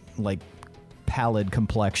ghastly, like pallid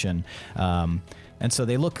complexion. And so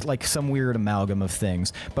they look like some weird amalgam of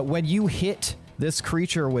things. But when you hit this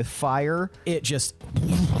creature with fire,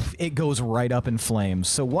 it goes right up in flames.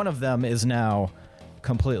 So one of them is now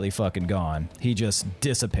completely fucking gone. He just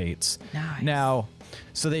dissipates. Nice. Now,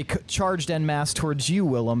 so they charged en masse towards you,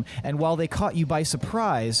 Willem, and while they caught you by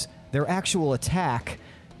surprise, their actual attack,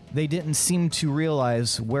 they didn't seem to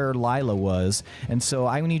realize where Lila was, and so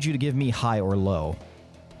I need you to give me high or low.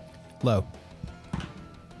 Low.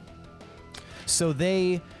 So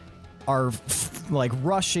they are like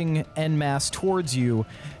rushing en masse towards you,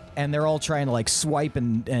 and they're all trying to like swipe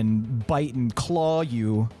and bite and claw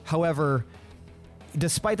you. However,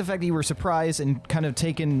 despite the fact that you were surprised and kind of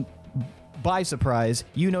taken by surprise,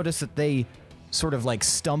 you notice that they sort of like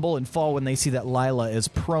stumble and fall when they see that Lila is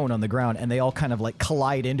prone on the ground, and they all kind of like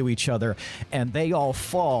collide into each other, and they all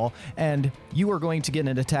fall, and you are going to get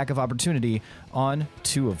an attack of opportunity on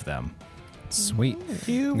two of them. Sweet.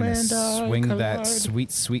 You I'm gonna and I swing that collide.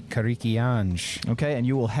 sweet, sweet Kariki Anj. Okay, and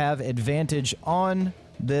you will have advantage on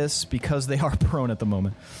this because they are prone at the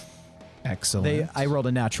moment. Excellent. I rolled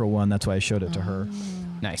a natural one, that's why I showed it to her.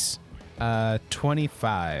 Nice.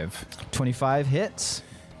 25. 25 hits.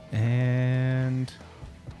 And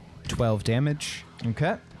 12 damage.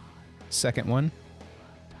 Okay, Second one.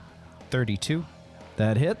 32.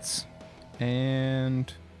 that hits.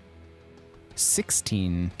 And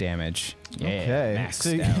 16 damage. Yeah, Okay.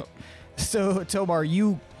 maxed out. So, Tomar,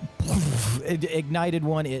 you ignited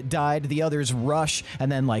one, it died. The others rush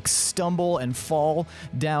and then like stumble and fall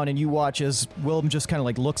down, and you watch as Willem just kind of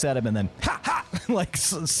like looks at him and then like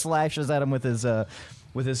slashes at him with his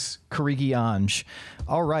Kariki Anj.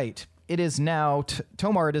 All right, it is now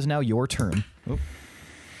Tomar. It is now your turn. Oop.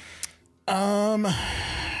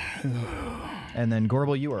 And then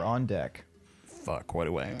Gorbel, you are on deck. Fuck, what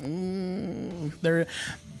do I... there...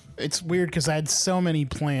 It's weird because I had so many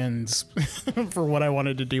plans for what I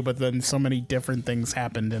wanted to do, but then so many different things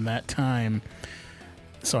happened in that time.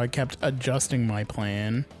 So I kept adjusting my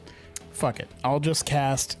plan. Fuck it. I'll just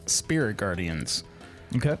cast Spirit Guardians.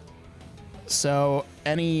 Okay. So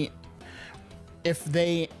if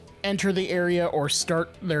they enter the area or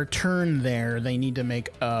start their turn there, they need to make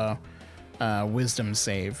a wisdom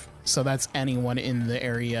save. So that's anyone in the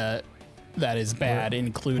area that is bad,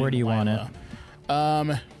 including where do you want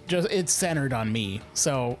Lila. Just it's centered on me,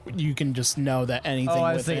 so you can just know that anything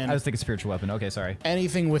I was within thinking spiritual weapon. Okay, sorry.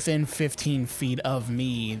 anything within 15 feet of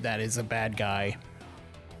me that is a bad guy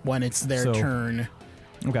when it's their So- turn,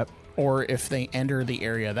 Okay. or if they enter the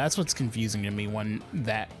area. That's what's confusing to me when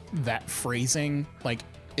that phrasing, like,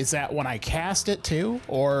 is that when I cast it too,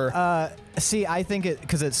 or See, I think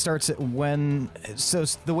because it starts at when. So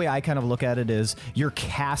the way I kind of look at it is you're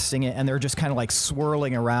casting it and they're just kind of like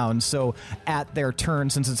swirling around. So at their turn,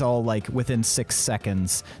 since it's all like within 6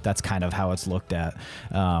 seconds, that's kind of how it's looked at.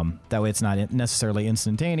 That way it's not necessarily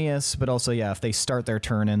instantaneous, but also, yeah, if they start their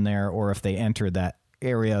turn in there or if they enter that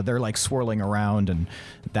area, they're like swirling around and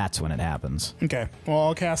that's when it happens. okay? Well,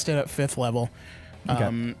 I'll cast it at 5th level.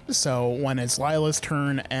 Okay. So when it's Lila's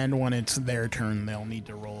turn and when it's their turn, they'll need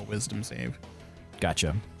to roll a wisdom save.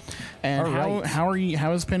 Gotcha. And All right.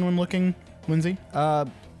 how is Pinwin looking, Lindsay? Yeah,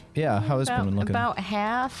 how is Pinwin looking? About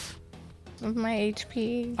half of my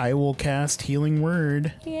HP. I will cast Healing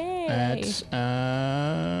Word Yay. at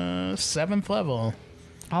 7th level,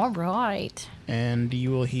 All right. and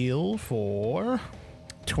you will heal for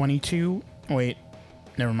 22. Wait,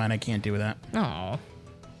 never mind. I can't do that Oh.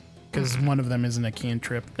 because one of them isn't a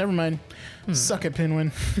cantrip. Never mind. Suck it,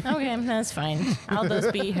 Pinwin. Okay, that's fine. I'll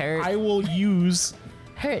just be hurt. I will use.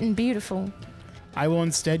 Hurt and beautiful. I will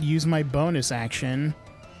instead use my bonus action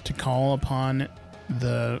to call upon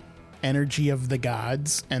the energy of the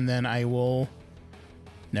gods, and then I will.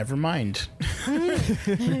 Never mind.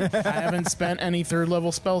 I haven't spent any 3rd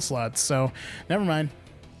level spell slots, so never mind.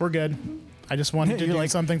 We're good. I just wanted to You're do like,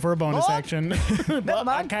 something for a bonus "What?" action. But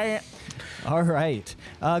I can't. All right.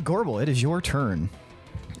 Gorbel, it is your turn.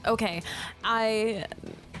 Okay, I'm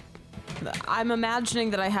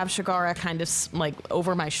imagining that I have Shigara kind of like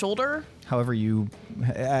over my shoulder. However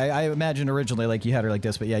I imagine originally like you had her like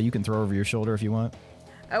this, but yeah, you can throw her over your shoulder if you want.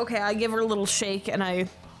 Okay, I give her a little shake and I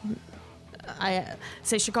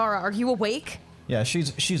say, Shigara, are you awake? Yeah,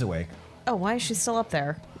 she's awake. Oh, why is she still up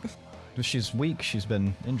there? She's weak. She's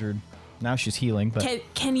been injured. Now she's healing, but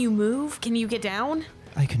Can you move? Can you get down?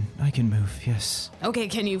 I can move. Yes. Okay,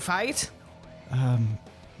 can you fight?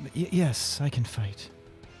 Yes, I can fight.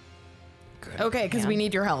 Okay, because we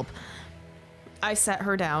need your help. I set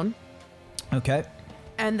her down. Okay.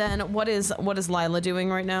 And then what is Lila doing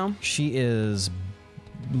right now? She is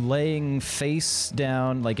laying face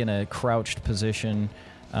down, like in a crouched position.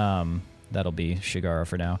 That'll be Shigara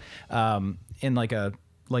for now. In like a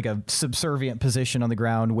subservient position on the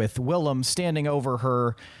ground with Willem standing over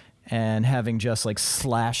her and having just like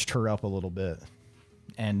slashed her up a little bit.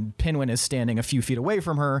 And Pinwin is standing a few feet away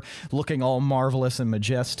from her, looking all marvelous and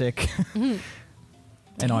majestic,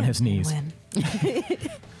 and on his knees.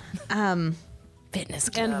 Fitness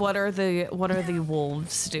club. And what are the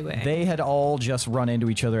wolves doing? They had all just run into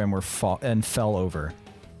each other and fell over.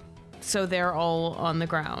 So they're all on the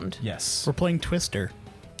ground. Yes, We're playing Twister.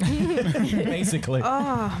 basically.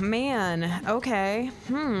 Oh man. Okay.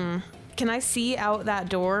 Can I see out that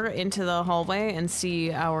door into the hallway and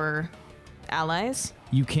see our allies?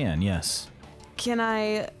 You can, yes. Can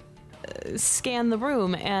I scan the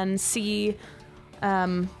room and see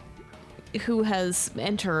who has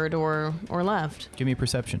entered or left? Give me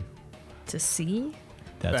perception. To see?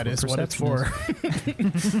 That is what it's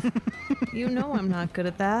perception for. You know I'm not good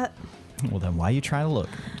at that. Well, then why are you trying to look?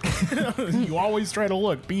 You always try to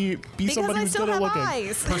look. Be Because somebody I who's still good at have looking.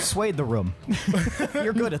 eyes. Persuade the room.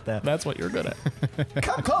 You're good at that. That's what you're good at.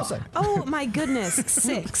 Come closer. Oh my goodness,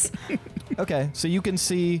 6. Okay, so you can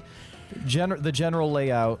see the general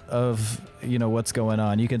layout of what's going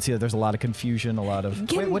on. You can see that there's a lot of confusion, a lot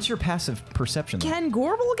of. Wait, what's your passive perception? Then? Can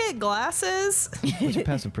Gorbel get glasses? What's your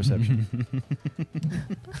passive perception?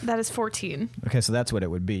 That is 14. Okay, so that's what it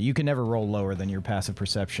would be. You can never roll lower than your passive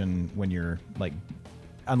perception when you're like,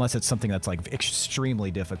 unless it's something that's like extremely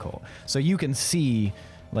difficult. So you can see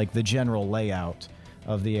like the general layout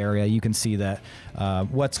of the area. You can see that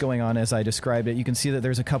what's going on as I described it. You can see that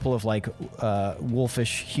there's a couple of like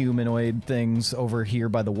wolfish humanoid things over here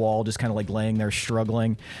by the wall, just kind of like laying there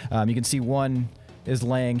struggling. You can see one is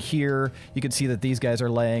laying here. You can see that these guys are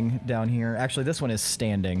laying down here. Actually, this one is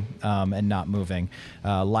standing and not moving.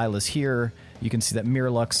 Lila's here. You can see that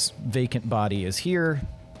Mirluck's vacant body is here.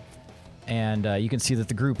 And you can see that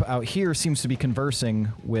the group out here seems to be conversing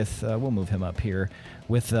with, we'll move him up here,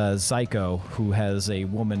 with Zyko, who has a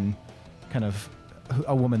woman's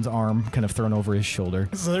arm kind of thrown over his shoulder.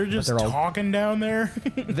 So they're just talking down there?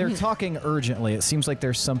 They're talking urgently. It seems like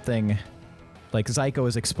there's something, like Zyko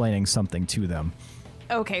is explaining something to them.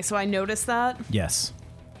 Okay, so I noticed that. Yes.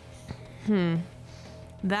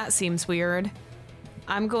 That seems weird.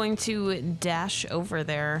 I'm going to dash over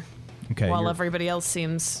there while everybody else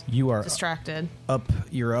seems distracted.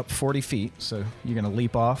 You're up 40 feet, so you're going to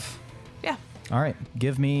leap off. Yeah. All right.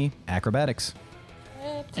 Give me acrobatics.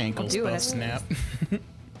 Ankles bust snap.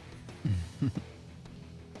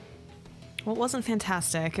 Well, it wasn't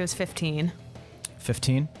fantastic. It was 15.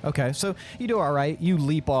 15? Okay, so you do all right. You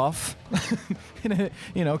leap off, kind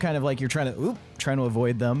of like you're trying to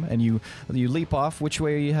avoid them, and you leap off. Which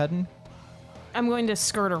way are you heading? I'm going to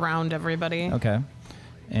skirt around everybody. Okay.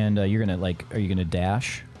 And are you gonna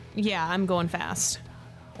dash? Yeah, I'm going fast.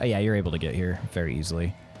 Oh, yeah, you're able to get here very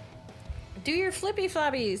easily. Do your flippy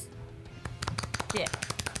floppies. Yeah.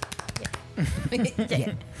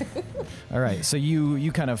 Yeah. All right, so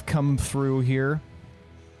you kind of come through here.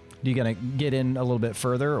 Do you gonna get in a little bit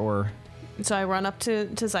further, or? So I run up to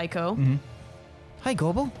Zyko. Mm-hmm. Hi,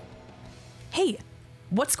 Gorbel. Hey,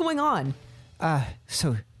 what's going on?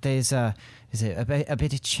 So there's a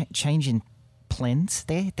bit of change in plans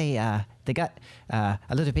there. They got a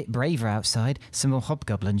little bit braver outside. Some more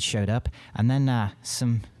hobgoblins showed up, and then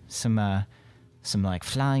some like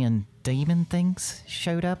flying demon things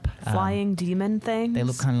showed up. Flying demon things? They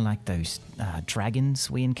look kind of like those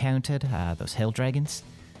dragons we encountered, those hell dragons.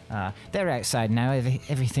 They're outside now.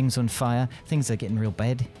 Everything's on fire. Things are getting real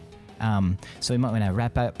bad. So we might want to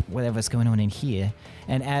wrap up whatever's going on in here.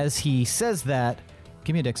 And as he says that,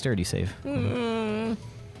 give me a dexterity save.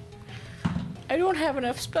 I don't have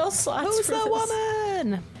enough spell slots. Who's for the this.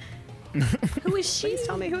 woman? Who is she? Please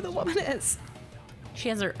tell me who the woman is. She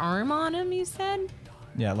has her arm on him, you said?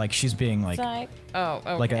 Yeah, like she's being like okay.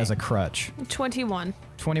 like as a crutch. 21.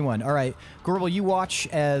 21. All right, Gorbel, you watch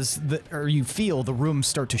as you feel the room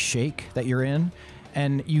start to shake that you're in,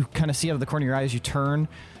 and you kind of see out of the corner of your eyes. You turn,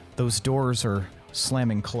 those doors are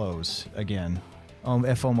slamming close again,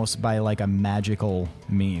 if almost by like a magical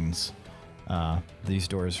means. These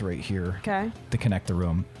doors right here to connect the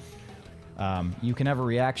room. You can have a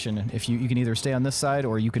reaction if you can either stay on this side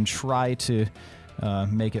or you can try to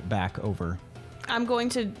make it back over. I'm going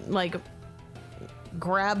to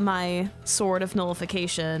grab my sword of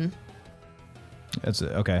nullification. That's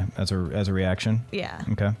okay. As a reaction. Yeah.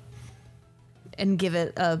 Okay. And give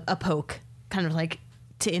it a poke, kind of like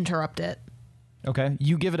to interrupt it. Okay.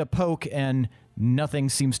 You give it a poke and nothing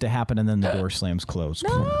seems to happen, and then the door slams closed.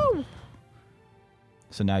 No.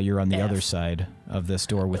 So now you're on the other side of this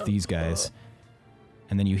door with these guys,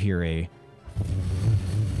 and then you hear a.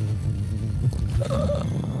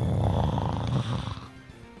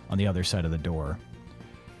 On the other side of the door.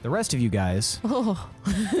 The rest of you guys,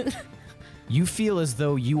 you feel as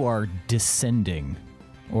though you are descending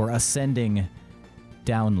or ascending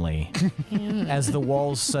downly as the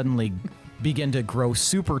walls suddenly begin to grow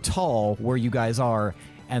super tall where you guys are,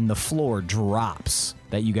 and the floor drops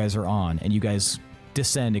that you guys are on, and you guys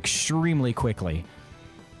descend extremely quickly.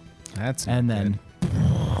 That's and not then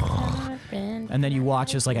good. And then you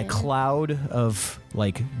watch as like a cloud of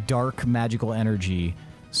like dark magical energy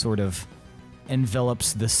sort of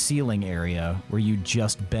envelops the ceiling area where you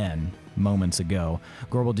just been moments ago.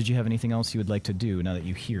 Gorbel, did you have anything else you would like to do now that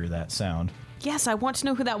you hear that sound? Yes, I want to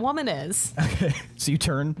know who that woman is. Okay. So you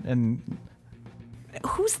turn and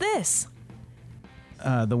Who's this?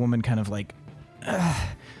 the woman kind of like,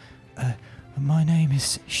 My name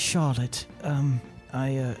is Charlotte.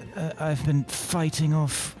 I've been fighting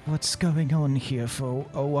off what's going on here for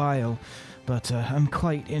a while, but I'm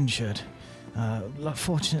quite injured.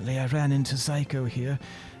 Fortunately, I ran into Zyko here,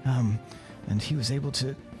 and he was able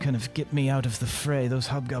to kind of get me out of the fray. Those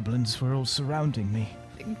hobgoblins were all surrounding me.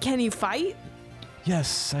 Can you fight?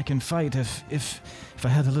 Yes, I can fight. If I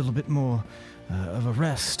had a little bit more of a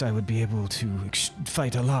rest, I would be able to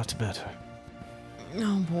fight a lot better.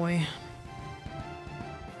 Oh boy.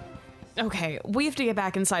 Okay, we have to get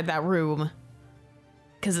back inside that room,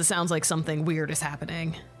 because it sounds like something weird is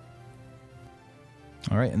happening.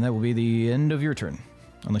 all right, and that will be the end of your turn.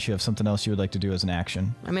 Unless you have something else you would like to do as an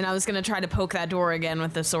action. I mean, I was going to try to poke that door again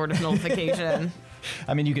with the sword of nullification.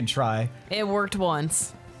 I mean, you can try. It worked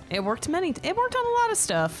once. It worked on a lot of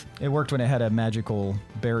stuff. It worked when it had a magical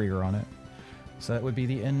barrier on it. So that would be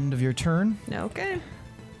the end of your turn. Okay.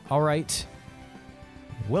 All right.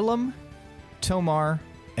 Willem, Tomar,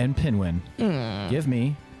 and Pinwin. Give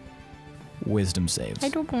me wisdom saves. I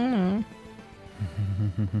don't know.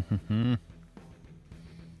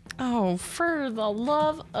 Oh, for the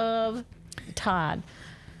love of Todd.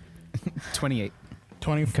 28.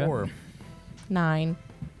 24. 9.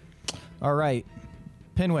 All right.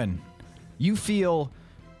 Pinwin, you feel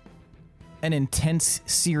an intense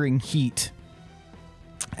searing heat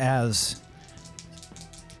as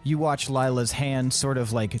you watch Lila's hand sort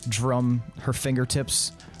of like drum her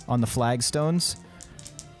fingertips on the flagstones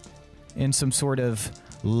in some sort of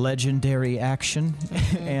legendary action.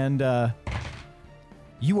 And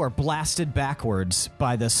you are blasted backwards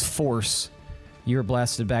by this force. You're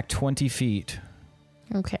blasted back 20 feet.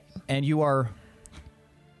 Okay. And you are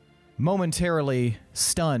momentarily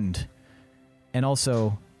stunned and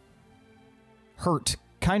also hurt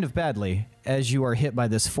kind of badly as you are hit by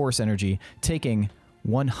this force energy, taking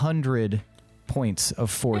 100 points of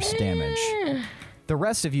force damage. The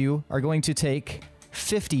rest of you are going to take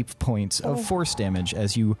 50 points of force damage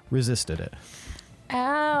as you resisted it.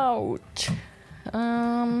 Ouch.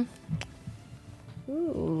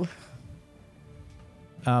 Ooh.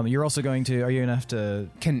 You're also going to... Are you going to have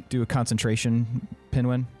to do a concentration,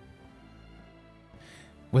 Pinwin?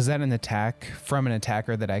 Was that an attack from an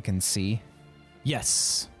attacker that I can see?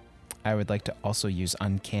 Yes. I would like to also use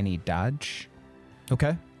Uncanny Dodge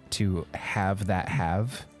Okay. to have that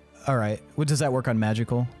have. All right. What does that work on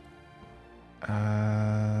magical?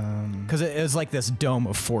 Um, Because it is like this dome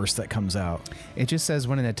of force that comes out. It just says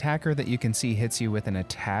when an attacker that you can see hits you with an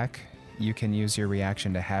attack, you can use your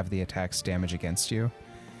reaction to have the attack's damage against you.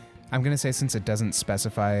 I'm going to say since it doesn't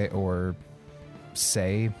specify or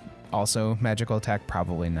say also magical attack,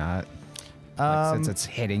 probably not. Like, since it's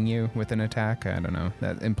hitting you with an attack, I don't know.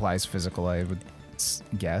 That implies physical, I would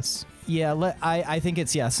guess. Yeah, I think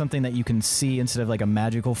it's something that you can see instead of like a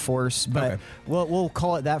magical force. But Okay. we'll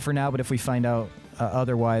call it that for now. But if we find out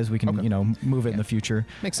otherwise, we can Okay. move it in the future.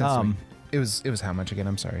 Makes sense to me. It was how much again?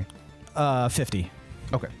 I'm sorry. 50.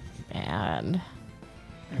 Okay. Bad.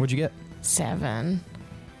 What'd you get? 7.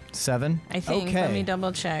 7. I think. Okay. Let me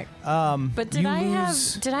double check. But did you I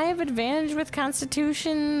lose- have advantage with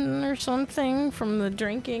Constitution or something from the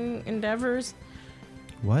drinking endeavors?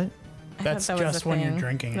 What? I That's thought that was just a when you're thing.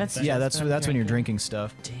 drinking, I That's think. Yeah, just that's when you're drinking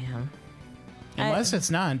stuff. Damn. Unless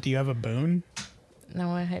it's not. Do you have a boon?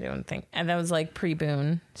 No, I don't think. And that was like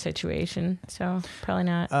pre-boon situation, so probably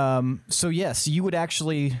not. So yes, you would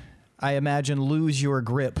actually, I imagine, lose your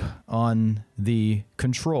grip on the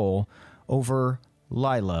control over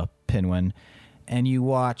Lila, Pinwin, and you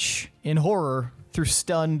watch in horror through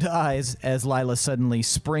stunned eyes as Lila suddenly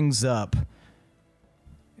springs up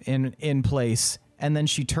in place, and then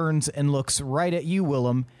she turns and looks right at you,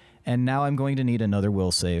 Willem, and now I'm going to need another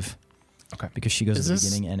will save. Okay. Because she goes Is at the this-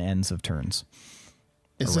 beginning and ends of turns.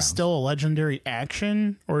 Is this still a legendary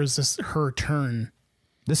action, or is this her turn?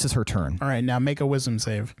 This is her turn. All right, now make a wisdom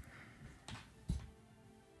save.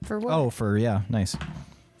 For what? Oh, nice.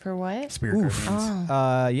 For what? Spirit guardians.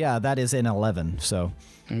 Yeah, that is an 11, so...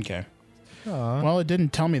 Okay. Well, it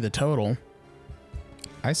didn't tell me the total.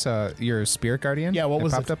 I saw your Spirit Guardian. Yeah, what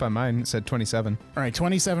was it? Popped it? up on mine. It said 27. All right,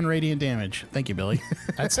 27 radiant damage. Thank you, Billy.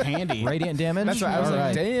 That's handy. Radiant damage? That's right. I was All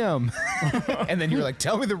like, right. damn. And then you were like,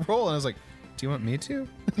 tell me the roll. And I was like, do you want me to?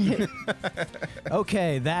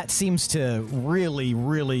 Okay, that seems to really,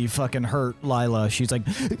 really fucking hurt Lila. She's like,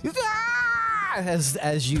 "Ah!"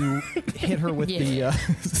 as you hit her with the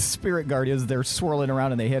spirit guardians. They're swirling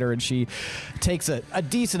around and they hit her, and she takes a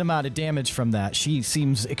decent amount of damage from that. She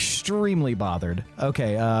seems extremely bothered.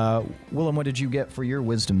 Okay, Willem, what did you get for your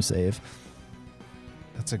wisdom save?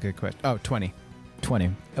 That's a good question. Oh, 20.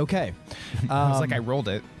 20. Okay. I was like, I rolled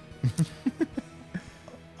it.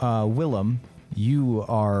 Willem, you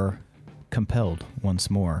are compelled once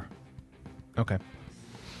more. Okay.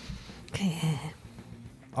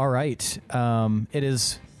 All right. It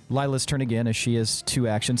is Lila's turn again, as she has 2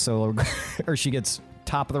 actions, so or she gets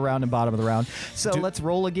top of the round and bottom of the round. So let's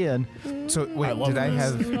roll again. So wait, love did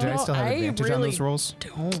I still have I advantage on really those rolls?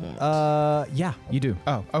 Don't. Yeah, you do.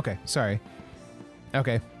 Oh, okay. Sorry.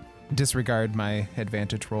 Okay. Disregard my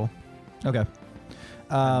advantage roll. Okay.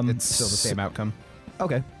 It's still the same outcome.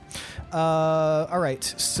 Okay. All right.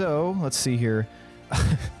 So let's see here.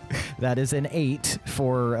 That is an 8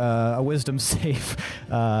 for a wisdom save.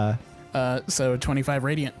 So 25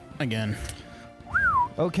 radiant again.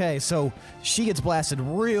 Okay, so she gets blasted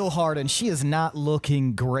real hard, and she is not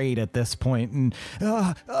looking great at this point.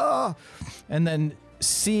 And then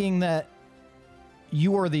seeing that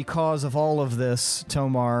you are the cause of all of this,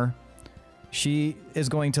 Tomar, she is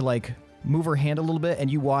going to like move her hand a little bit,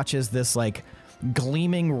 and you watch as this like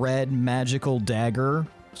gleaming red magical dagger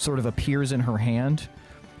sort of appears in her hand.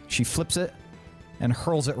 She flips it and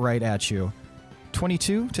hurls it right at you.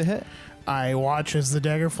 22 to hit. I watch as the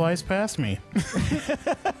dagger flies past me.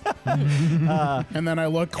 And then I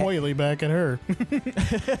look coyly back at her.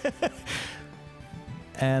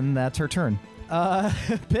 And that's her turn.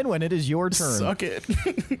 Pinwin, it is your turn. Suck it.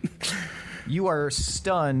 You are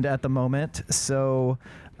stunned at the moment, so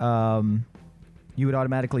you would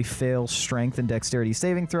automatically fail strength and dexterity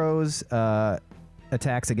saving throws.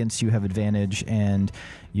 Attacks against you have advantage, and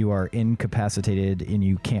you are incapacitated and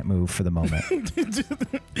you can't move for the moment.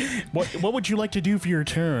 What would you like to do for your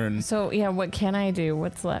turn? So, yeah, what can I do?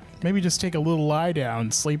 What's left? Maybe just take a little lie down,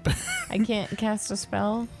 sleep. I can't cast a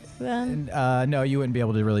spell then? No, you wouldn't be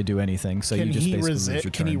able to really do anything, so Can you just he basically lose your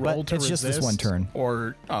turn. Can he roll But to it's resist? just this one turn.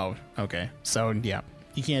 Or, oh, okay. So, yeah,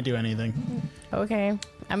 you can't do anything. Okay.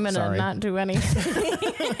 I'm going to Sorry. not do anything.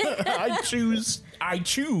 I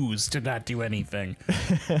choose to not do anything.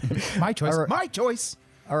 My choice. All right. My choice.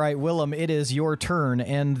 All right, Willem, it is your turn,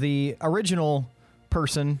 and the original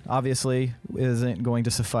person, obviously, isn't going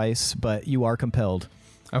to suffice, but you are compelled.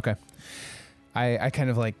 Okay. I kind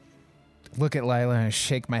of like look at Lila and I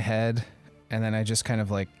shake my head, and then I just kind of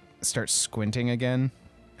like start squinting again,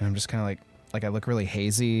 and I'm just kind of like I look really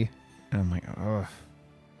hazy, and I'm like, oh.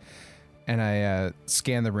 And I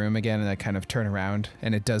scan the room again, and I kind of turn around,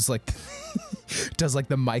 and it does like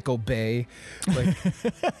the Michael Bay like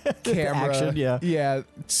camera action, yeah.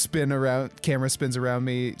 spin around. Camera spins around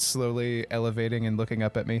me, slowly elevating and looking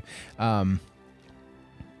up at me. And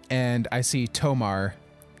I see Tomar,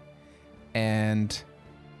 and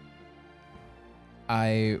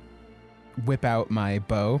I whip out my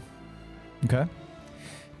bow, Okay.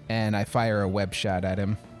 and I fire a web shot at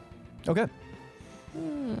him. Okay.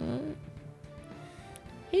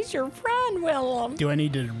 He's your friend, Willem. Do I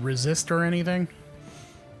need to resist or anything?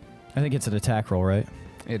 I think it's an attack roll, right?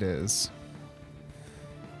 It is.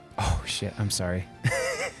 Oh shit! I'm sorry.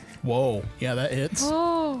 Whoa. Yeah, that hits.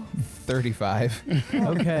 Oh. 35.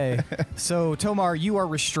 Okay. So, Tomar, you are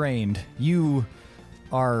restrained. You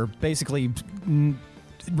are basically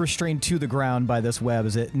restrained to the ground by this web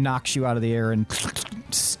as it knocks you out of the air and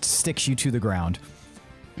sticks you to the ground.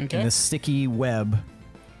 Okay. In this sticky web.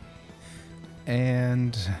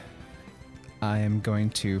 And I am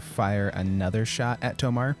going to fire another shot at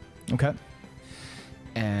Tomar. Okay.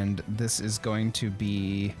 And this is going to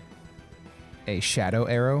be a shadow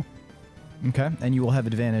arrow. Okay. And you will have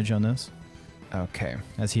advantage on this Okay.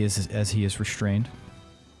 as he is restrained.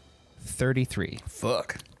 33.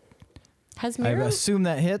 Fuck. Has I Mira, assume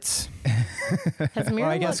that hits. has Or Mira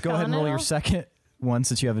I guess looked go ahead and on roll at your all? second one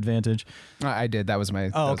since you have advantage. I did. That was my,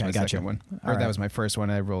 that Oh, was okay, my gotcha. second one. All Or right. that was my first one.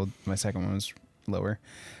 I rolled. My second one was lower.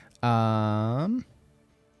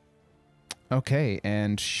 Okay,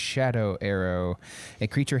 and shadow arrow. A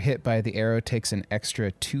creature hit by the arrow takes an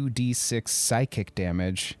extra 2d6 psychic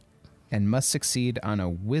damage and must succeed on a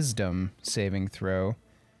wisdom saving throw.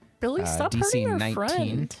 Billy, stop DC hurting our 19.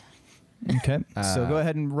 friend. Okay. So go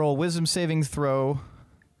ahead and roll wisdom saving throw.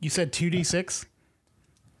 You said 2d6?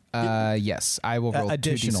 Yes, I will roll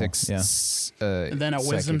additional, 2d6. And then a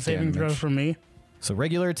wisdom psychic saving throw damage. from me? So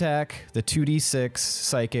regular attack, the 2d6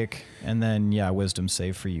 psychic, and then, yeah, wisdom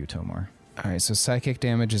save for you, Tomar. All right, so psychic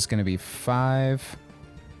damage is going to be 5,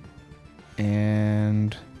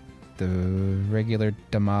 and the regular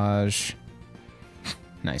damage,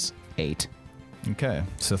 nice, 8. Okay.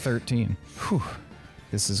 So 13. Whew,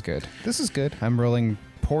 this is good. This is good. I'm rolling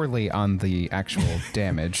poorly on the actual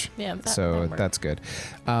damage, Yeah, that so worked. that's good.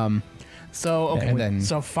 So, okay. And then-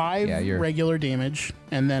 so 5 yeah, you're- regular damage,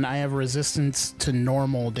 and then I have resistance to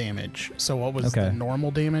normal damage. So what was Okay. the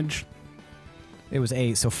normal damage? It was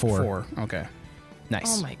 8, so 4. 4. Okay.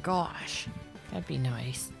 Nice. Oh my gosh. That'd be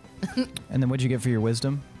nice. And then what'd you get for your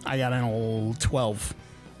wisdom? I got an old 12.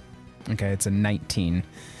 Okay, it's a 19.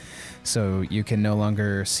 So you can no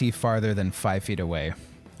longer see farther than 5 feet away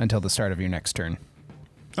until the start of your next turn.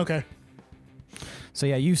 Okay. So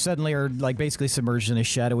yeah, you suddenly are like basically submerged in a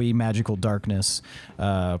shadowy magical darkness,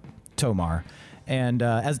 Tomar. And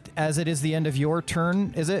as it is the end of your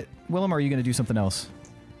turn, is it, Willem, or are you going to do something else?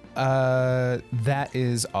 That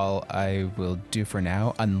is all I will do for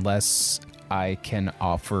now, unless I can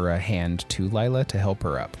offer a hand to Lila to help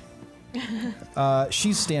her up.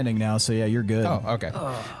 She's standing now, so yeah, you're good. Oh, okay.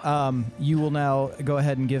 You will now go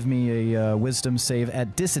ahead and give me a wisdom save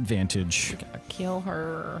at disadvantage. Kill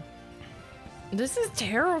her. This is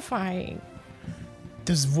terrifying.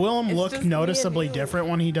 Does Willem It's look just me noticeably and you. different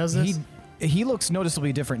when he does this? He looks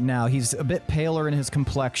noticeably different now. He's a bit paler in his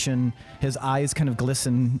complexion. His eyes kind of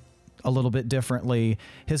glisten a little bit differently.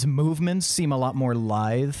 His movements seem a lot more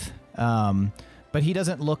lithe. But he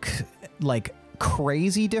doesn't look like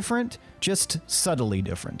crazy different, just subtly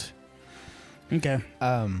different. Okay.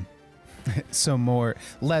 So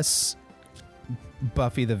less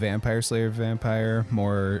Buffy the Vampire Slayer vampire,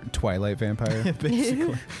 more Twilight vampire.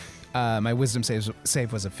 Basically. My wisdom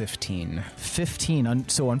save was a 15. 15.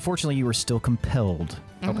 So unfortunately, you were still compelled.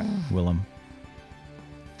 Okay. Willem.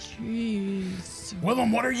 Jeez.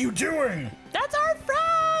 Willem, what are you doing? That's our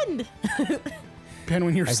friend. Pen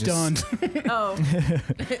when you're I just- stunned. Oh.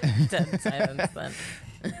 Dead silence then.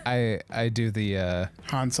 I do the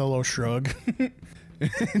Han Solo shrug.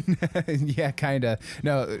 yeah, kind of.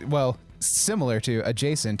 No, well, similar to,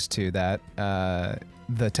 adjacent to that,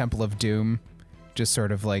 the Temple of Doom, just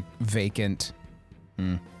sort of like vacant.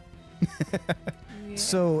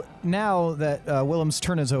 So now that Willem's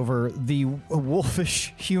turn is over, the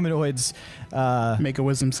wolfish humanoids, Make a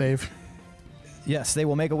wisdom save. yes, they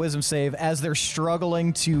will make a wisdom save as they're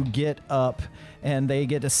struggling to get up, and they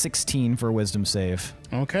get a 16 for a wisdom save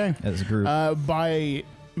Okay. as a group.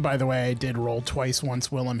 By the way, I did roll twice once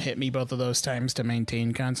Willem hit me both of those times to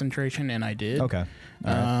maintain concentration, and I did. Okay.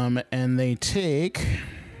 All right. And they take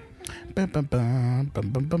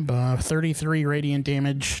 33 radiant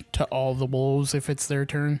damage to all the wolves if it's their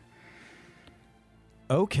turn.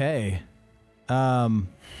 Okay. Let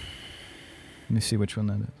me see which one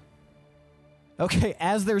that is. Okay,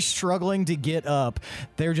 as they're struggling to get up,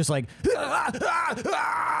 they're just like,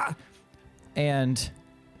 and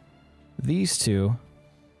these two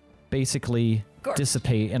basically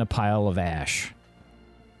dissipate in a pile of ash.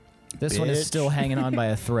 This one is Bitch. still hanging on by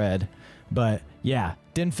a thread, but yeah,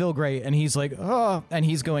 didn't feel great. And he's like, oh, and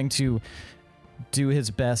he's going to do his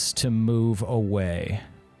best to move away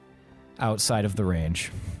outside of the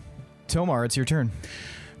range. Tomar, it's your turn.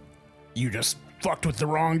 You just fucked with the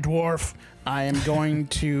wrong dwarf. I am going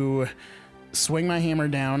to swing my hammer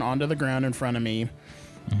down onto the ground in front of me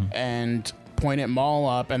and point it Maul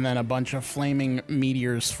up, and then a bunch of flaming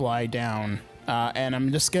meteors fly down. And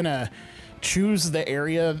I'm just going to choose the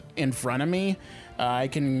area in front of me. I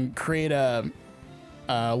can create a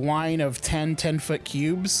line of 10-foot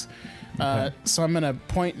cubes. So I'm going to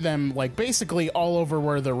point them like basically all over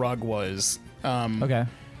where the rug was. Okay.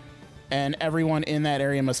 And everyone in that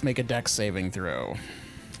area must make a dex saving throw.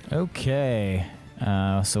 Okay.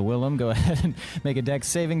 So Willem, go ahead and make a dex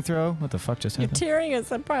saving throw. What the fuck just You're happened? tearing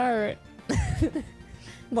us apart.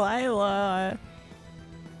 Lila.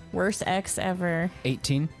 Worst ex ever.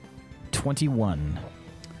 18. 21.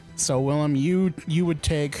 So Willem, you would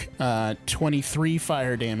take 23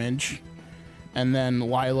 fire damage, and then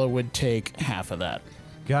Lila would take half of that.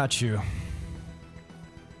 Got you.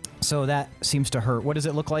 So that seems to hurt. What does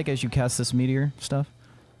it look like as you cast this meteor stuff?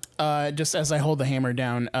 Just as I hold the hammer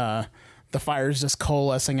down, the fire's just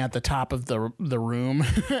coalescing at the top of the room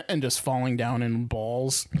and just falling down in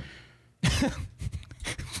balls.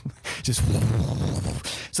 Just.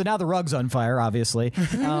 So now the rug's on fire, obviously.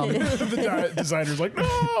 The designer's like,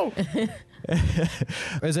 no!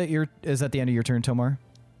 Is that the end of your turn, Tomar?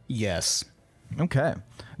 Yes. Okay.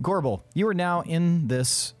 Gorbel, you are now in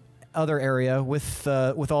this other area with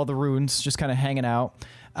all the runes just kind of hanging out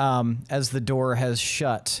as the door has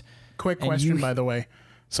shut. Quick And question, you- by the way.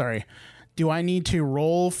 Sorry. Do I need to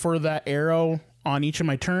roll for that arrow on each of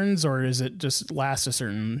my turns, or is it just last a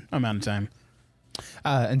certain amount of time?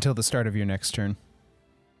 Until the start of your next turn.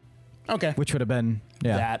 Okay. Which would have been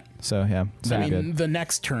That. So yeah, I mean, good. the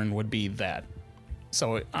next turn would be that.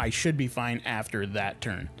 So I should be fine after that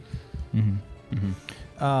turn.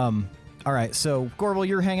 All right, so Gorbel,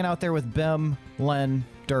 you're hanging out there with Bem, Len,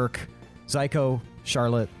 Dirk, Zyko,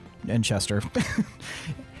 Charlotte, and Chester.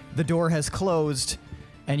 The door has closed,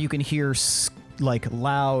 and you can hear like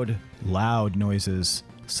loud noises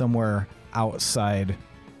somewhere outside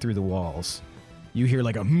through the walls. You hear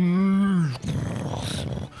like a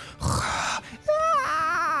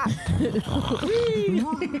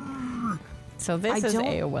So this I is don't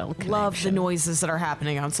AOL connection. Love the noises that are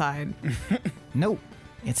happening outside. no,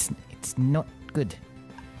 it's not good.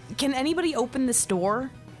 Can anybody open this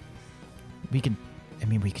door? We could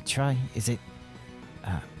try. Is it?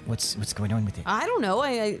 What's going on with it? I don't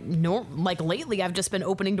know. Like lately, I've just been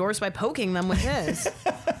opening doors by poking them with this.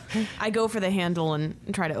 I go for the handle and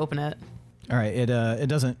try to open it. All right,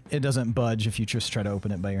 it doesn't budge if you just try to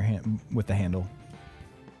open it by your hand with the handle.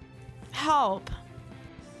 Help.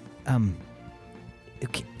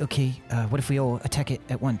 Okay. What if we all attack it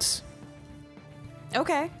at once?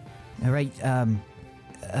 Okay. All right.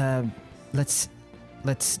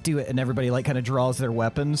 Let's Do it, and everybody like kind of draws their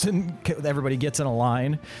weapons, and everybody gets in a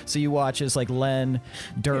line. So you watch as like Len,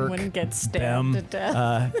 Dirk, Everyone gets Bem, stabbed to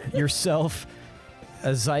death. yourself,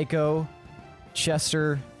 Zyko,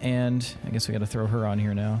 Chester, and I guess we got to throw her on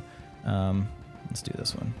here now. Let's do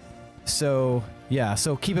this one. So, yeah,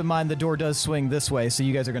 so keep in mind the door does swing this way, so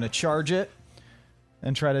you guys are going to charge it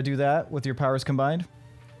and try to do that with your powers combined.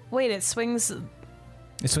 Wait, it swings.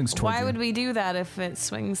 It swings towards Why you. would we do that if it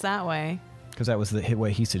swings that way? Because that was the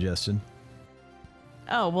way he suggested.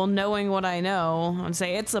 Oh, well, knowing what I know, I'd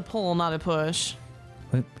say it's a pull, not a push.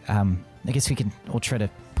 Well, I guess we can all try to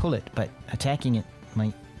pull it, but attacking it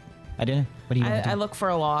might... I don't know. What do you want to I do? look for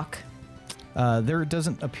a lock. There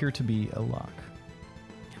doesn't appear to be a lock.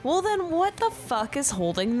 Well, then what the fuck is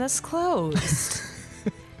holding this closed?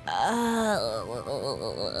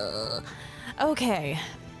 Okay.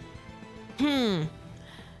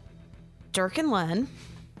 Dirk and Len,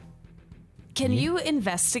 can you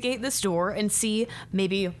investigate this door and see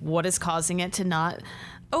maybe what is causing it to not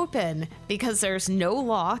open? Because there's no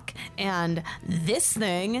lock, and this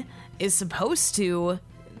thing is supposed to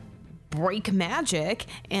break magic,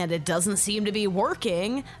 and it doesn't seem to be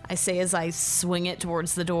working, I say as I swing it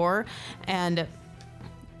towards the door, and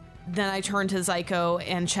then I turn to Zyko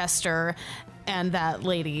and Chester and that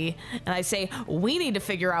lady, and I say, we need to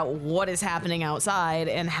figure out what is happening outside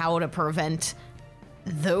and how to prevent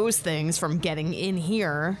those things from getting in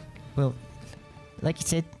here. Well, like you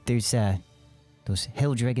said, there's those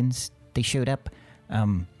hell dragons. They showed up. A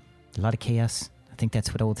lot of chaos. I think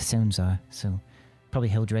that's what all the sounds are. So, probably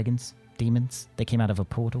hell dragons, demons. They came out of a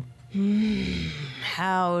portal.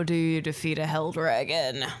 How do you defeat a hell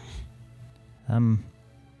dragon?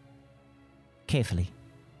 Carefully.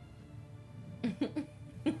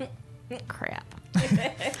 Crap.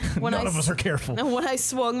 None of us are careful. When I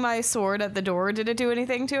swung my sword at the door, did it do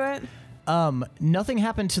anything to it? Nothing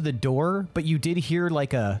happened to the door, but you did hear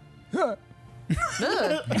like a...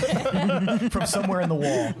 from somewhere in the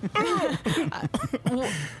wall.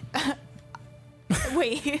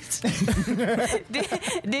 Wait.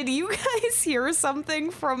 did you guys hear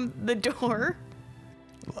something from the door?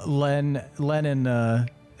 Len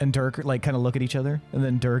and Dirk like kind of look at each other, and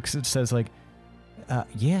then Dirk says like,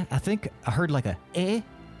 "Yeah, I think I heard like a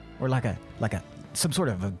or like a some sort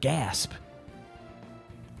of a gasp."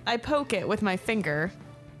 I poke it with my finger.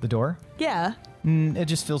 The door? Yeah. It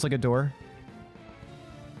just feels like a door.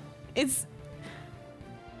 Is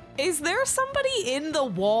there somebody in the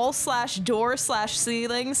wall / door /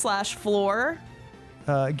 ceiling / floor?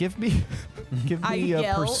 Give me I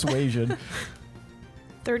yell. persuasion.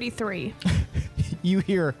 33. You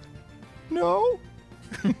hear, "No,"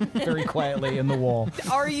 very quietly in the wall.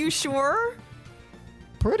 Are you sure?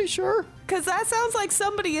 Pretty sure. Because that sounds like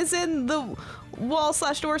somebody is in the wall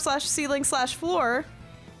 / door / ceiling / floor.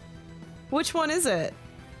 Which one is it?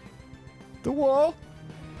 The wall.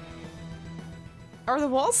 Are the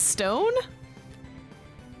walls stone?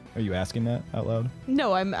 Are you asking that out loud?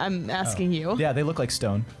 No, I'm asking you. Yeah, they look like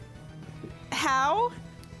stone. How?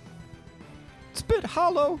 It's a bit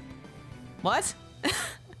hollow. What?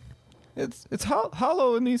 It's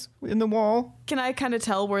hollow in the wall. Can I kind of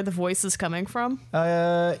tell where the voice is coming from?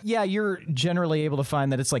 Yeah, you're generally able to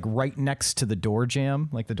find that it's like right next to the door jamb,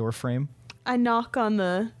 like the door frame. I knock on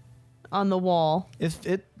the wall.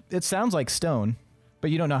 It sounds like stone,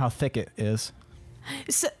 but you don't know how thick it is.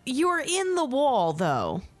 So you're in the wall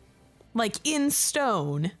though, like in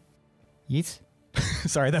stone. Yes.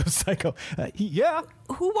 Sorry, that was Psycho. Yeah.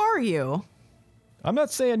 Who are you? I'm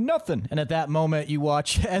not saying nothing. And at that moment, you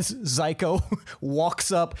watch as Zyko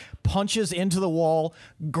walks up, punches into the wall,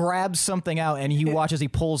 grabs something out, and you watch as he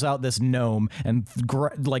pulls out this gnome and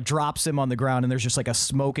drops him on the ground. And there's just like a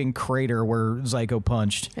smoking crater where Zyko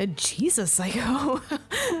punched. Jesus, Psycho.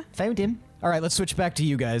 Found him. All right, let's switch back to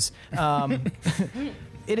you guys.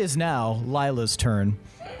 It is now Lila's turn.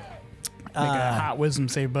 Make a hot wisdom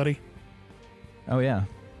save, buddy. Oh, yeah.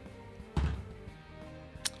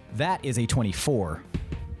 That is a 24.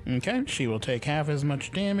 Okay, she will take half as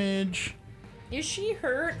much damage. Is she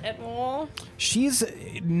hurt at all? She's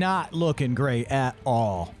not looking great at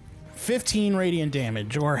all. 15 radiant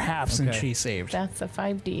damage, or half since Okay. she saved. That's a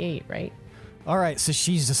 5d8, right? All right, so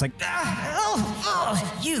she's just like,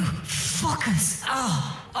 You fuckers.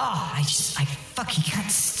 I fucking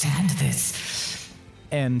can't stand this.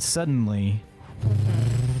 and suddenly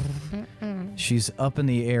she's up in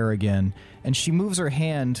the air again, and she moves her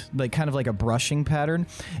hand like kind of like a brushing pattern.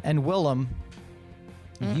 And Willem,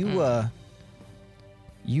 you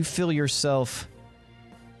feel yourself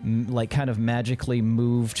like kind of magically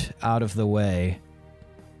moved out of the way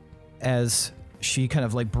as she kind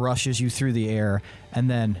of like brushes you through the air and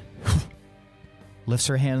then lifts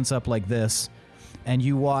her hands up like this, and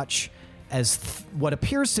you watch as what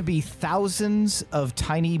appears to be thousands of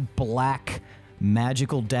tiny black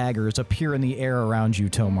magical daggers appear in the air around you,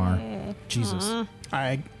 Tomar. Jesus.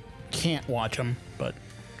 I can't watch them, but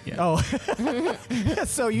yeah. Oh,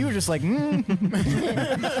 so you were just like, Yeah.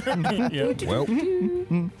 Well,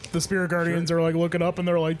 The spirit guardians are like looking up and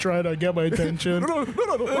they're like trying to get my attention. All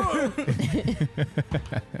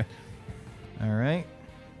right.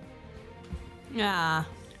 Yeah.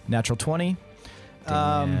 Natural 20.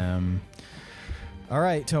 All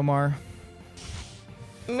right, Tomar.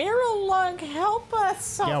 Mirrorlug, help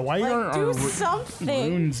us. Yeah, why aren't do our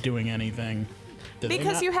something? runes doing anything? Do they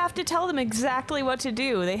Because not? you have to tell them exactly what to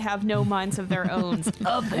do. They have no minds of their own.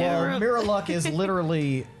 Yeah, Mirrorluck is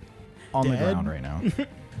literally on the Dead? ground right now.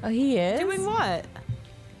 Oh, he is? Doing what?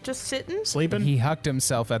 Just sitting? Sleeping? he hucked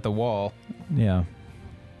himself at the wall, Yeah.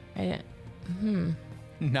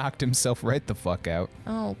 knocked himself right the fuck out.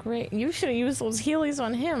 Oh, great. You should have used those Heelys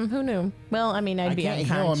on him. Who knew? Well, I mean, I'd I be can't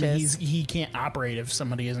heal him. unconscious. He can't operate if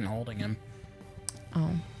somebody isn't holding him.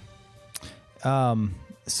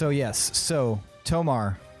 So yes. So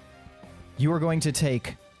Tomar, you are going to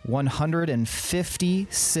take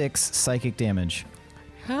 156 psychic damage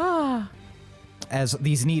as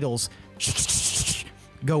these needles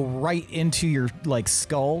go right into your like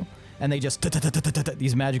skull, and they just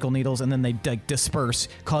these magical needles, and then they disperse,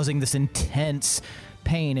 causing this intense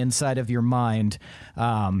pain inside of your mind,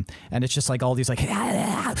 and it's just like all these like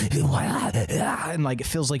and like it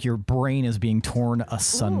feels like your brain is being torn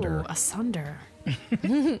asunder. Ooh, asunder.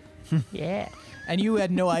 Yeah. And you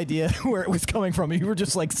had no idea where it was coming from. You were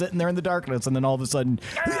just like sitting there in the darkness, and then all of a sudden,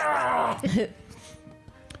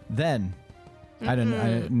 then I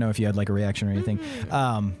didn't know if you had like a reaction or anything.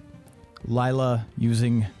 Lila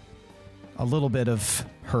using a little bit of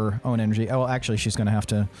her own energy. Oh, actually, she's gonna have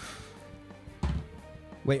to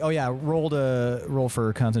wait. Oh yeah, roll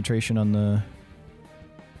for concentration on the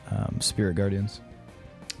spirit guardians.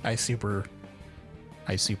 I super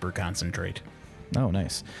concentrate. Oh,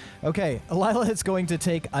 nice. Okay, Lila is going to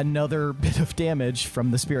take another bit of damage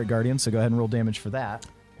from the spirit guardian, so go ahead and roll damage for that.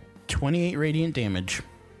 28 radiant damage.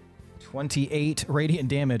 28 radiant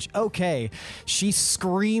damage. Okay, she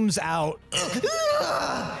screams out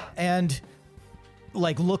and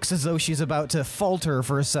like looks as though she's about to falter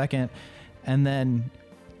for a second, and then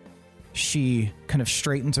she kind of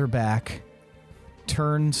straightens her back,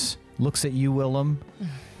 turns, looks at you, Willem,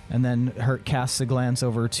 and then casts a glance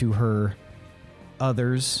over to her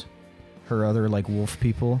other like wolf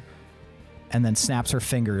people, and then snaps her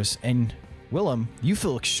fingers. And Willem, you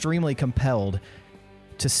feel extremely compelled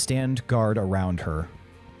to stand guard around her.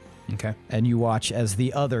 Okay. And you watch as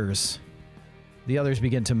the others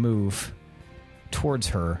begin to move towards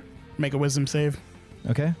her. Make a wisdom save.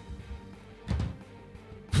 Okay.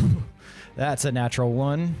 That's a natural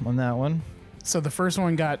 1 on that one. So the first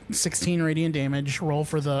one got 16 radiant damage. Roll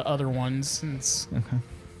for the other ones. Since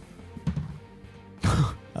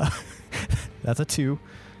That's a 2.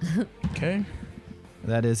 okay.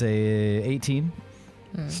 That is a 18.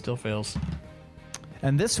 Still fails.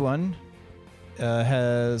 And this one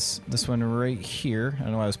has this one right here. I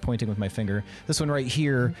don't know why I was pointing with my finger. This one right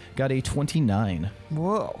here got a 29.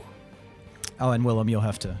 Whoa. Oh, and Willem, you'll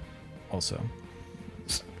have to also.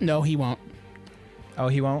 No, he won't. Oh,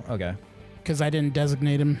 he won't? Okay. Because I didn't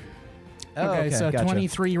designate him. Oh, okay, so gotcha.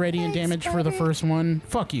 23 radiant damage for the first one.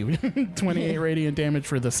 Fuck you. 28 radiant damage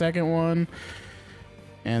for the second one.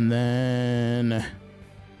 And then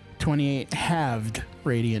 28 halved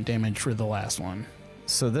radiant damage for the last one.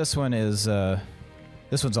 So this one is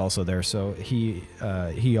this one's also there. So he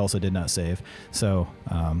also did not save. So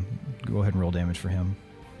go ahead and roll damage for him.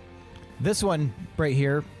 This one right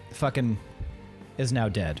here, fucking, is now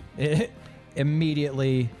dead. It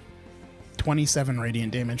immediately. 27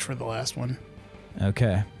 radiant damage for the last one.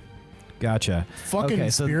 Okay, gotcha. Fucking okay,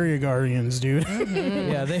 so Spirit Guardians, dude.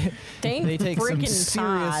 yeah, they take some freaking serious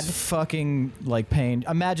Todd. fucking like pain.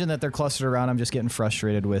 Imagine that they're clustered around. I'm just getting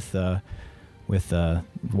frustrated with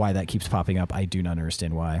why that keeps popping up. I do not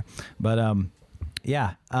understand why, but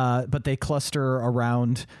but they cluster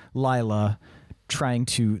around Lila,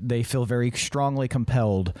 they feel very strongly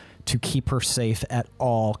compelled to keep her safe at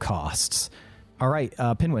all costs. All right,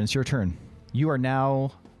 Pinwin, it's your turn. You are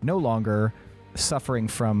now no longer suffering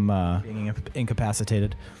from being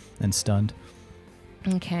incapacitated and stunned.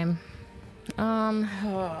 Okay.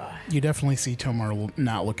 You definitely see Tomar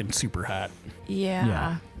not looking super hot. Yeah.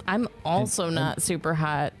 Yeah. I'm also not super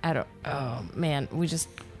hot. Oh man, we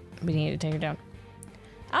need to take her down.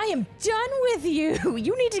 I am done with you.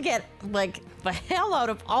 You need to get like the hell out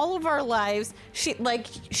of all of our lives. She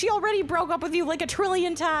already broke up with you like 1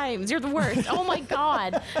 trillion times. You're the worst. Oh my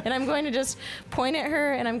god. And I'm going to just point at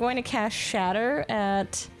her, and I'm going to cast Shatter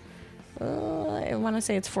at I want to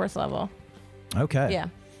say it's 4th level. Okay. Yeah.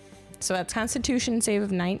 So that's Constitution save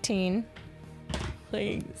of 19.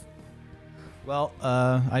 Please. Well,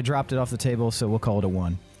 I dropped it off the table, so we'll call it a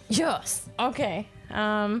 1. Yes. Okay.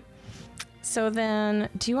 So then,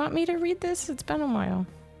 do you want me to read this? It's been a while.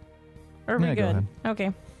 Or are we Yeah, go good? ahead.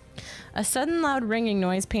 Okay. A sudden loud ringing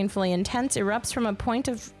noise, painfully intense, erupts from a point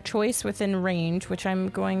of choice within range, which I'm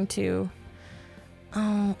going to...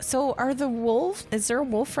 Oh, so are the wolves... Is there a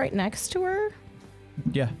wolf right next to her?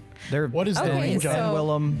 Yeah. They're What is the Okay, range so- on and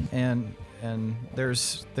Willem and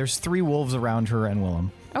there's 3 wolves around her and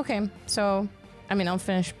Willem. Okay, so... I mean, I'll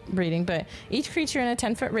finish reading, but each creature in a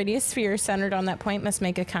 10-foot radius sphere centered on that point must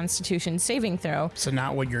make a Constitution saving throw. So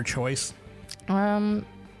not with your choice. I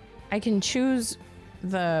can choose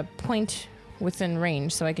the point within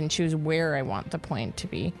range, so I can choose where I want the point to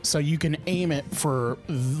be. So you can aim it for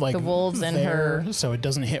like The wolves and there, her. so it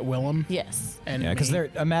doesn't hit Willem. Yes. And Yeah, because me.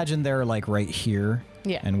 they're like right here,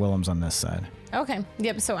 Yeah. and Willem's on this side, Okay.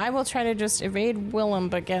 Yep. So I will try to just evade Willem,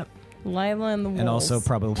 but get Lila and the wolves. and also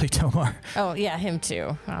probably Tomar. Oh yeah, him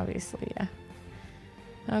too. Obviously, yeah.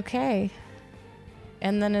 Okay.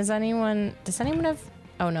 And then does anyone have?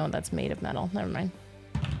 Oh no, that's made of metal. Never mind.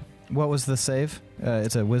 What was the save?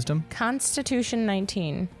 It's a wisdom. Constitution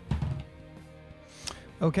 19.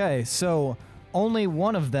 Okay, so only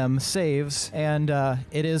one of them saves, and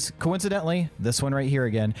it is coincidentally this one right here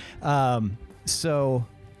again. So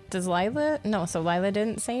Does Lila? No. So Lila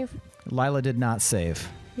didn't save. Lila did not save.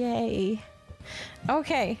 Yay.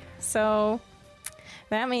 Okay, so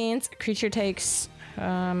that means creature takes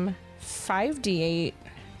 5d8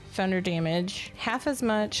 thunder damage, half as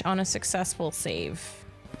much on a successful save.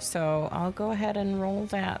 So I'll go ahead and roll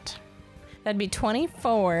that. That'd be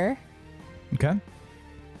 24. Okay.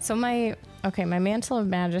 So my Mantle of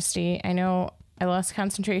Majesty, I know I lost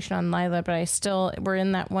concentration on Lila, but we're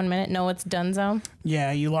in that 1 minute. No, it's Dunzo.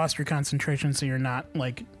 Yeah, you lost your concentration, so you're not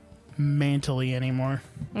like mantly anymore.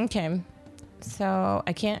 Okay. So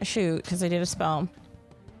I can't shoot because I did a spell.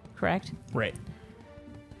 Correct? Right.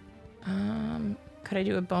 Could I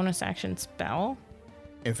do a bonus action spell?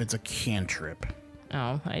 If it's a cantrip.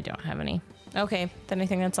 Oh, I don't have any. Okay, then I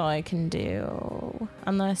think that's all I can do.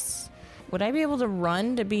 Unless, would I be able to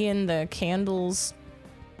run to be in the candles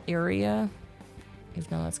area? Even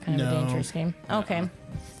though that's kind of a No. dangerous game. Okay.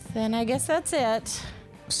 Then I guess that's it.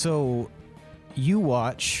 So you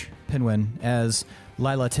watch, Pinwin, as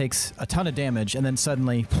Lila takes a ton of damage and then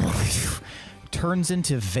suddenly turns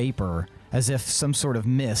into vapor as if some sort of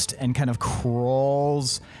mist and kind of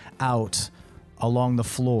crawls out along the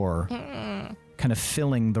floor, kind of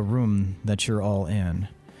filling the room that you're all in.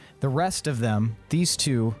 The rest of them, these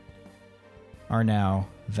two, are now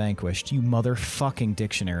vanquished. You motherfucking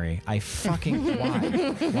dictionary. I fucking... Why?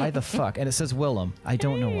 Why the fuck? And it says Willem. I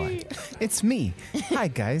don't know why. It's me. Hi,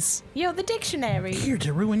 guys. Yo, the dictionary. Here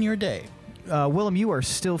to ruin your day. Willem, you are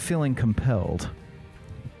still feeling compelled.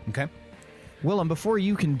 Okay. Willem, before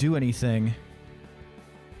you can do anything,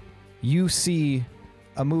 you see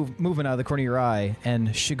a movement out of the corner of your eye, and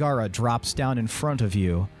Shigara drops down in front of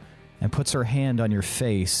you and puts her hand on your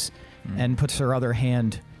face and puts her other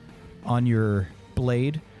hand on your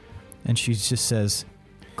blade, and she just says,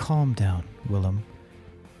 "Calm down, Willem.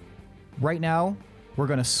 Right now, we're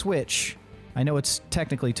going to switch. I know it's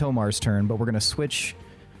technically Tomar's turn, but we're going to switch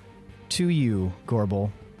to you,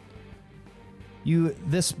 Gorbel.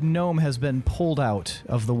 This gnome has been pulled out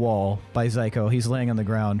of the wall by Zyko. He's laying on the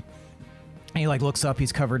ground. And he looks up.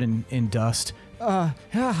 He's covered in dust.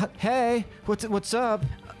 Hey, what's up?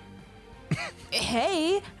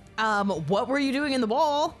 Hey, what were you doing in the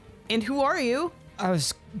wall? And who are you? I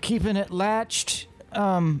was keeping it latched.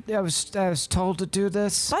 I was told to do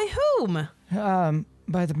this. By whom?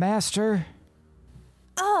 By the master.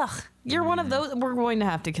 Ugh, you're one of those. We're going to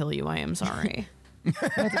have to kill you. I am sorry.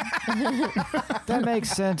 That makes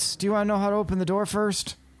sense. Do you want to know how to open the door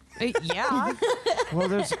first? Yeah. Well,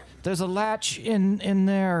 there's a latch in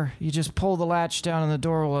there. You just pull the latch down and the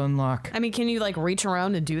door will unlock. I mean, can you reach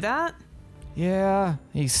around and do that? Yeah.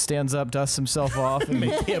 He stands up, dusts himself off, and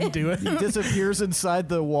Make him do it. he disappears inside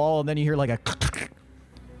the wall, and then you hear a...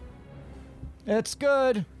 It's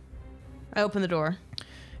good. I open the door.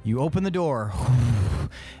 You open the door,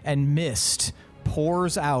 and mist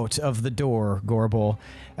pours out of the door, Gorbel,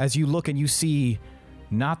 as you look and you see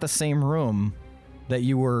not the same room that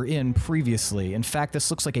you were in previously. In fact, this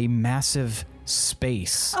looks like a massive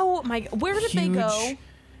space. Oh my! Where did they go?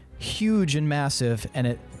 Huge and massive, and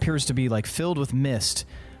it appears to be filled with mist.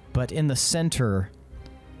 But in the center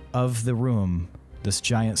of the room, this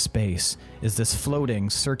giant space, is this floating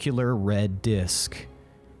circular red disc.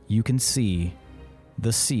 You can see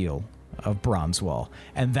the seal of Bronzewall.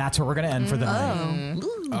 And that's where we're going to end for the night.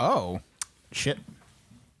 Oh. Shit.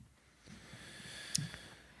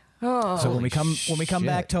 So when we come shit.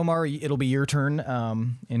 back, Tomar, it'll be your turn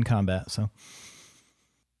in combat. So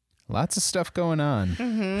Lots of stuff going on.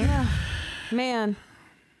 Man,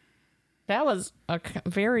 that was a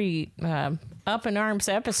very up in arms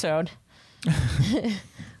episode.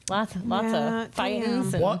 lots of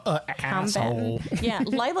fightings and What a combat. asshole. Yeah,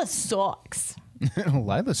 Lila sucks.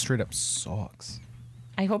 Lila straight up sucks.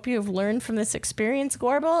 I hope you have learned from this experience,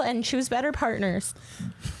 Gorbel, and choose better partners.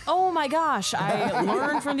 Oh my gosh, I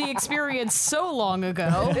learned from the experience so long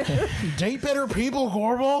ago. Date better people,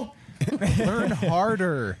 Gorbel. Learn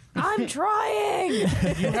harder. I'm trying. You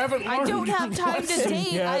haven't learned. I don't have time to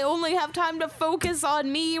date. yet. I only have time to focus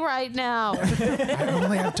on me right now. I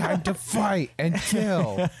only have time to fight and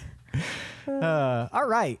kill. all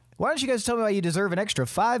right. Why don't you guys tell me why you deserve an extra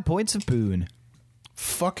 5 points of boon?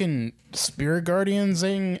 Fucking spirit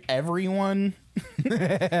guardiansing everyone.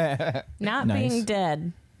 Not Nice. being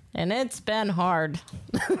dead. And it's been hard.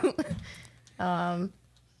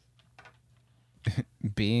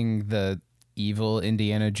 Being the evil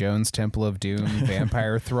Indiana Jones Temple of Doom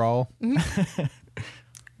vampire thrall.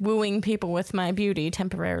 Wooing people with my beauty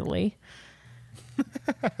temporarily.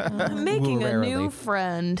 Making a Rarely. new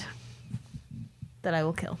friend that I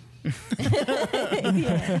will kill.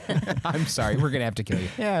 I'm sorry, we're gonna have to kill you.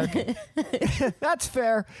 Yeah, okay. That's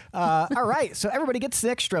fair. All right, so everybody gets the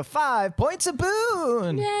extra 5 points of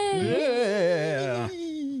boon. Yeah.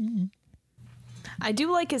 I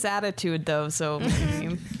do like his attitude though, so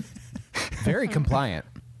Very compliant,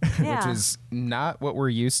 yeah, which is not what we're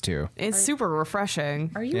used to. it's super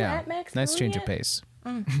refreshing. Are you Yeah, at max? nice boon change of yet? pace.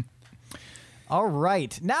 All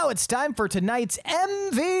right, now it's time for tonight's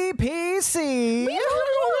MVPC.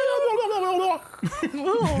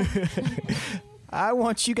 I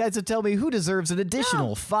want you guys to tell me who deserves an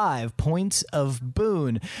additional 5 points of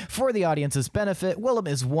boon. For the audience's benefit, Willem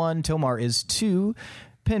is 1, Tomar is 2,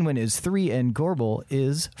 Pinwin is 3, and Gorbel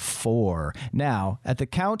is 4. Now, at the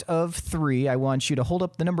count of 3, I want you to hold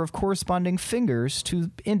up the number of corresponding fingers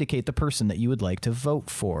to indicate the person that you would like to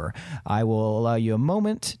vote for. I will allow you a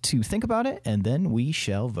moment to think about it, and then we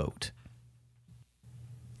shall vote.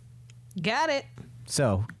 Got it.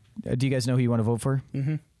 So, do you guys know who you want to vote for?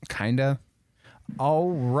 Kinda.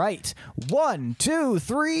 All right. 1, 2,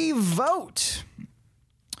 3, vote.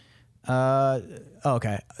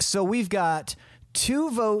 Okay. So we've got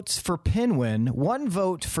 2 votes for Pinwin, 1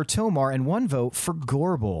 vote for Tomar, and 1 vote for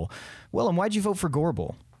Gorbel. Willem, why'd you vote for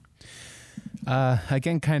Gorbel?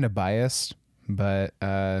 Again, kind of biased, but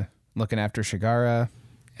looking after Shigara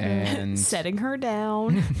and Setting her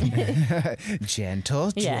down.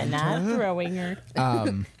 gentle. Yeah, not throwing her.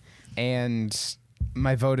 And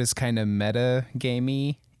my vote is kind of meta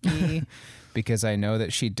gamey because I know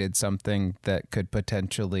that she did something that could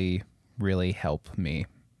potentially really help me.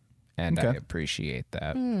 And I Okay. appreciate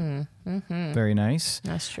that. Very nice.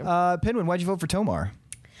 That's true. Pinwin, why'd you vote for Tomar?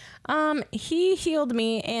 He healed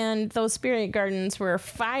me, and those spirit gardens were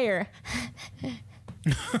fire.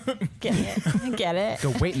 Get it? Get it?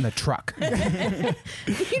 Go wait in the truck. You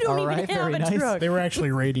don't All even right, have very a nice. truck. They were actually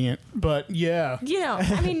radiant, but yeah. You know,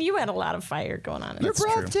 I mean, you had a lot of fire going on. That's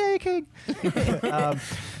true. Breathtaking.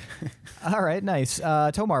 All right, nice.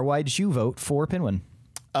 Tomar, why did you vote for Pinwin?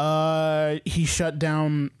 He shut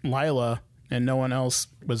down Lila, and no one else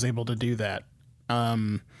was able to do that.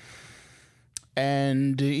 And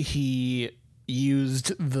he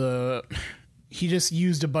just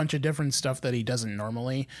used a bunch of different stuff that he doesn't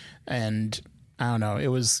normally, and I don't know. It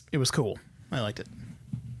was cool. I liked it.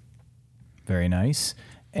 Very nice.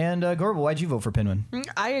 And Gorbel, why'd you vote for Pinwin?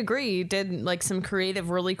 I agree. He did like some creative,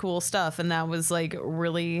 really cool stuff, and that was like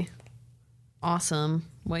really awesome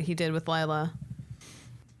what he did with Lila.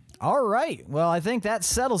 All right. Well, I think that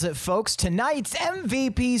settles it, folks. Tonight's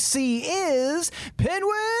MVPC is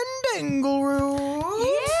Pinwin Dingleroot.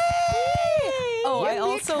 Oh, I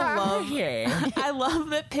also love I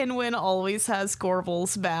love that Pinwin always has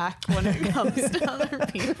Gorbel's back when it comes to other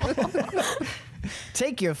people.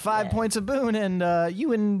 Take your 5 points of boon, and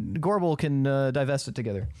you and Gorbel can divest it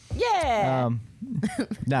together. Yeah.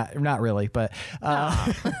 Not really, but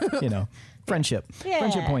you know. Friendship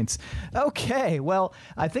points. Okay, well,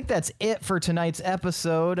 I think that's it for tonight's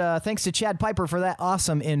episode. Thanks to Chad Piper for that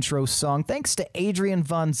awesome intro song. Thanks to Adrian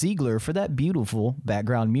Von Ziegler for that beautiful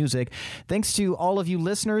background music. Thanks to all of you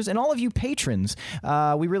listeners and all of you patrons.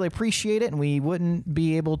 We really appreciate it, and we wouldn't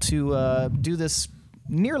be able to do this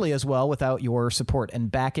nearly as well without your support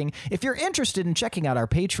and backing. If you're interested in checking out our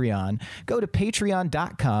Patreon, go to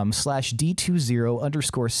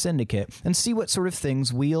patreon.com/D20_syndicate and see what sort of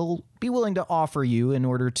things we'll be willing to offer you in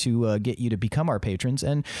order to get you to become our patrons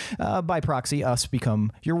and by proxy us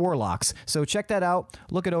become your warlocks. So check that out,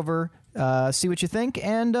 look it over, see what you think,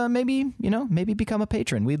 and maybe become a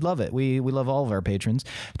patron. We'd love it. We love all of our patrons.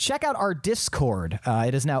 Check out our Discord.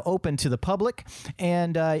 It is now open to the public,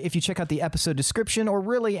 and if you check out the episode description or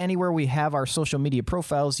really anywhere we have our social media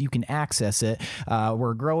profiles, you can access it.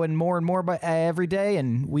 We're growing more and more every day,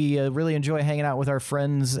 and we really enjoy hanging out with our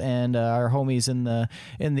friends and our homies in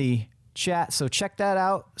the chat. So check that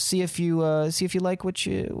out. See if you like what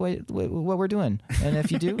we're doing, and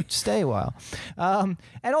if you do, stay a while. And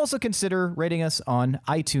also consider rating us on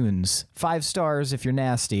iTunes. 5 stars if you're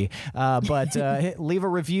nasty. But leave a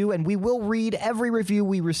review, and we will read every review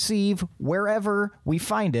we receive wherever we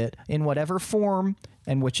find it, in whatever form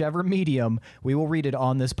and whichever medium. We will read it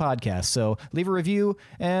on this podcast. So leave a review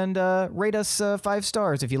and rate us 5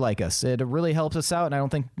 stars if you like us. It really helps us out, and I don't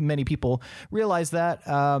think many people realize that.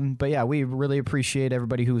 But yeah, we really appreciate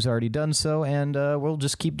everybody who's already done so, and we'll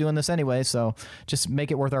just keep doing this anyway, so just make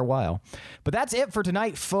it worth our while. But that's it for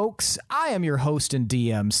tonight, folks. I am your host and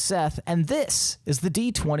DM, Seth, and this is the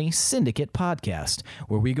D20 Syndicate Podcast,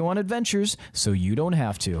 where we go on adventures so you don't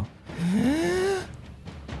have to.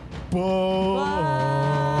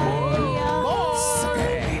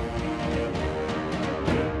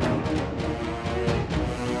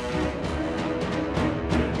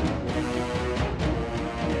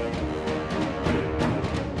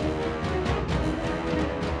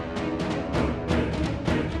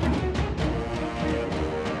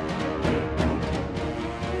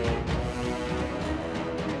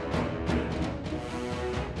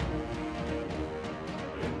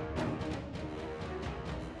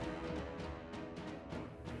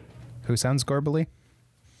 Who sounds gorbly?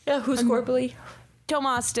 Yeah, who's Corbly?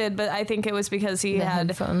 Tomas did, but I think it was because he had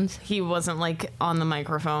headphones. He wasn't like on the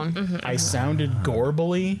microphone. I sounded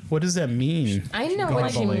gorbly? What does that mean? I know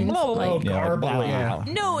what she means. Garbly. Yeah.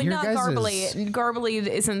 No, Your not guys' garbly. Garbly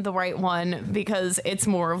isn't the right one because it's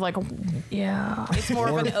more of like Yeah. it's more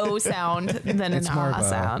of an O sound than It's an more ah of a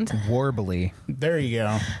sound. warbly. There you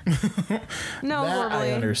go. No, That I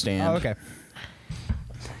garbly. understand. Oh, okay.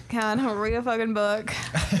 God, read a fucking book.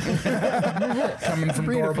 Coming from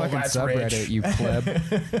Read a Gorble, fucking that's subreddit, rich. you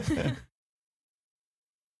pleb.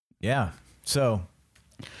 Yeah. So,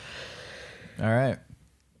 all right.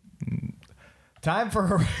 Time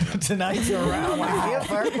for tonight's around the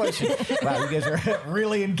campfire question. Wow, you guys are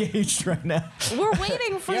really engaged right now. We're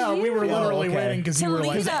waiting for Yeah, you. we were literally okay. waiting because To you were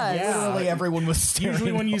like, lead us. yeah. Literally, everyone was staring.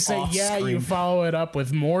 Usually when you say off yeah, screen. you follow it up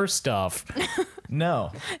with more stuff.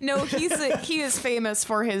 No. No, he is famous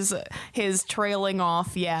for his trailing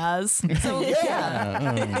off yas. So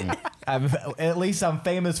yeah. At least I'm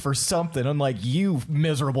famous for something, unlike you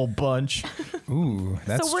miserable bunch. Ooh,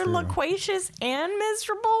 that's So we're true. loquacious and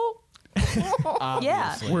miserable?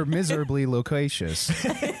 Yeah. We're miserably loquacious.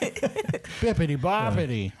 Bippity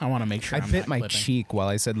boppity. I want to make sure I I'm bit not my clipping. cheek while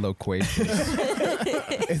I said loquacious.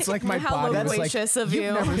 It's like my How body was like, loquacious of you've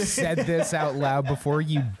you." never said this out loud before,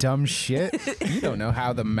 you dumb shit. You don't know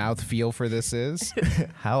how the mouth feel for this is.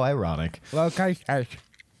 How ironic. Loquacious.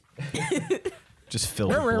 Just filled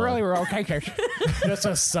with blood. Really, we're okay. Just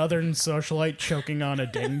a southern socialite choking on a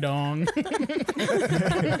ding dong.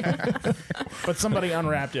 But somebody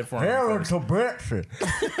unwrapped it for me. to breakfast.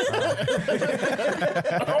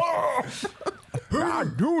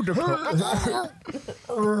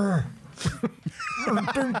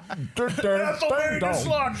 That's the way to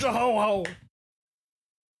sludge the ho-ho.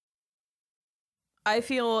 I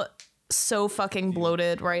feel so fucking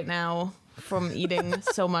bloated right now from eating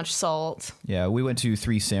so much salt. Yeah, we went to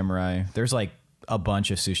Three Samurai. There's like a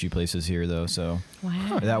bunch of sushi places here, though, so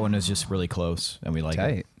that one is just really close, and we like it.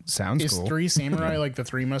 Tight. Sounds Is cool. Three Samurai like the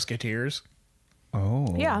Three Musketeers?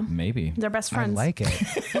 Oh, Yeah. Maybe. They're best I friends. like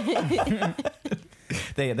it.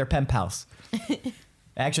 They're pen pals.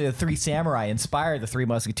 Actually, the Three Samurai inspired the Three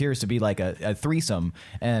Musketeers to be like a threesome,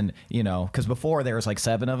 and because before there was like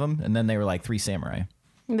 7 of them, and then they were like Three Samurai.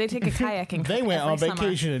 They take a kayaking. They went every on summer.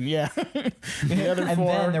 vacation, yeah. The other And four,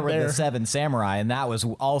 then there were they're- the 7 Samurai, and that was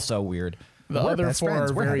also weird. The We're other best 4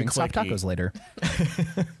 friends. are We're very having soft cliquey. tacos later.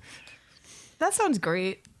 That sounds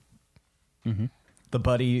great. The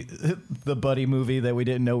buddy movie that we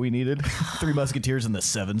didn't know we needed. Three Musketeers and the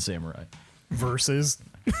 7 Samurai. Versus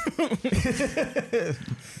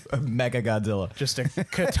Mega Godzilla. just a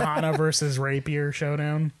katana versus rapier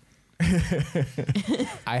showdown.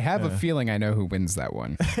 I have a feeling I know who wins that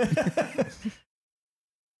one.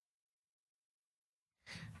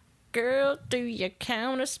 Girl, do you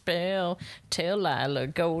count a spell? Tell Lila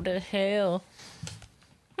go to hell.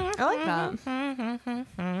 I like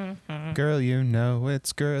that. Girl, you know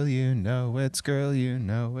it's, girl, you know it's, girl, you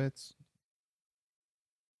know it's.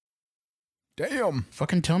 Damn.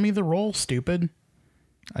 Fucking tell me the roll, stupid.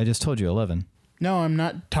 I just told you 11. No, I'm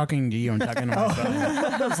not talking to you. I'm talking to my phone.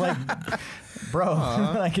 I was like, bro,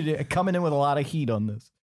 I could coming in with a lot of heat on this.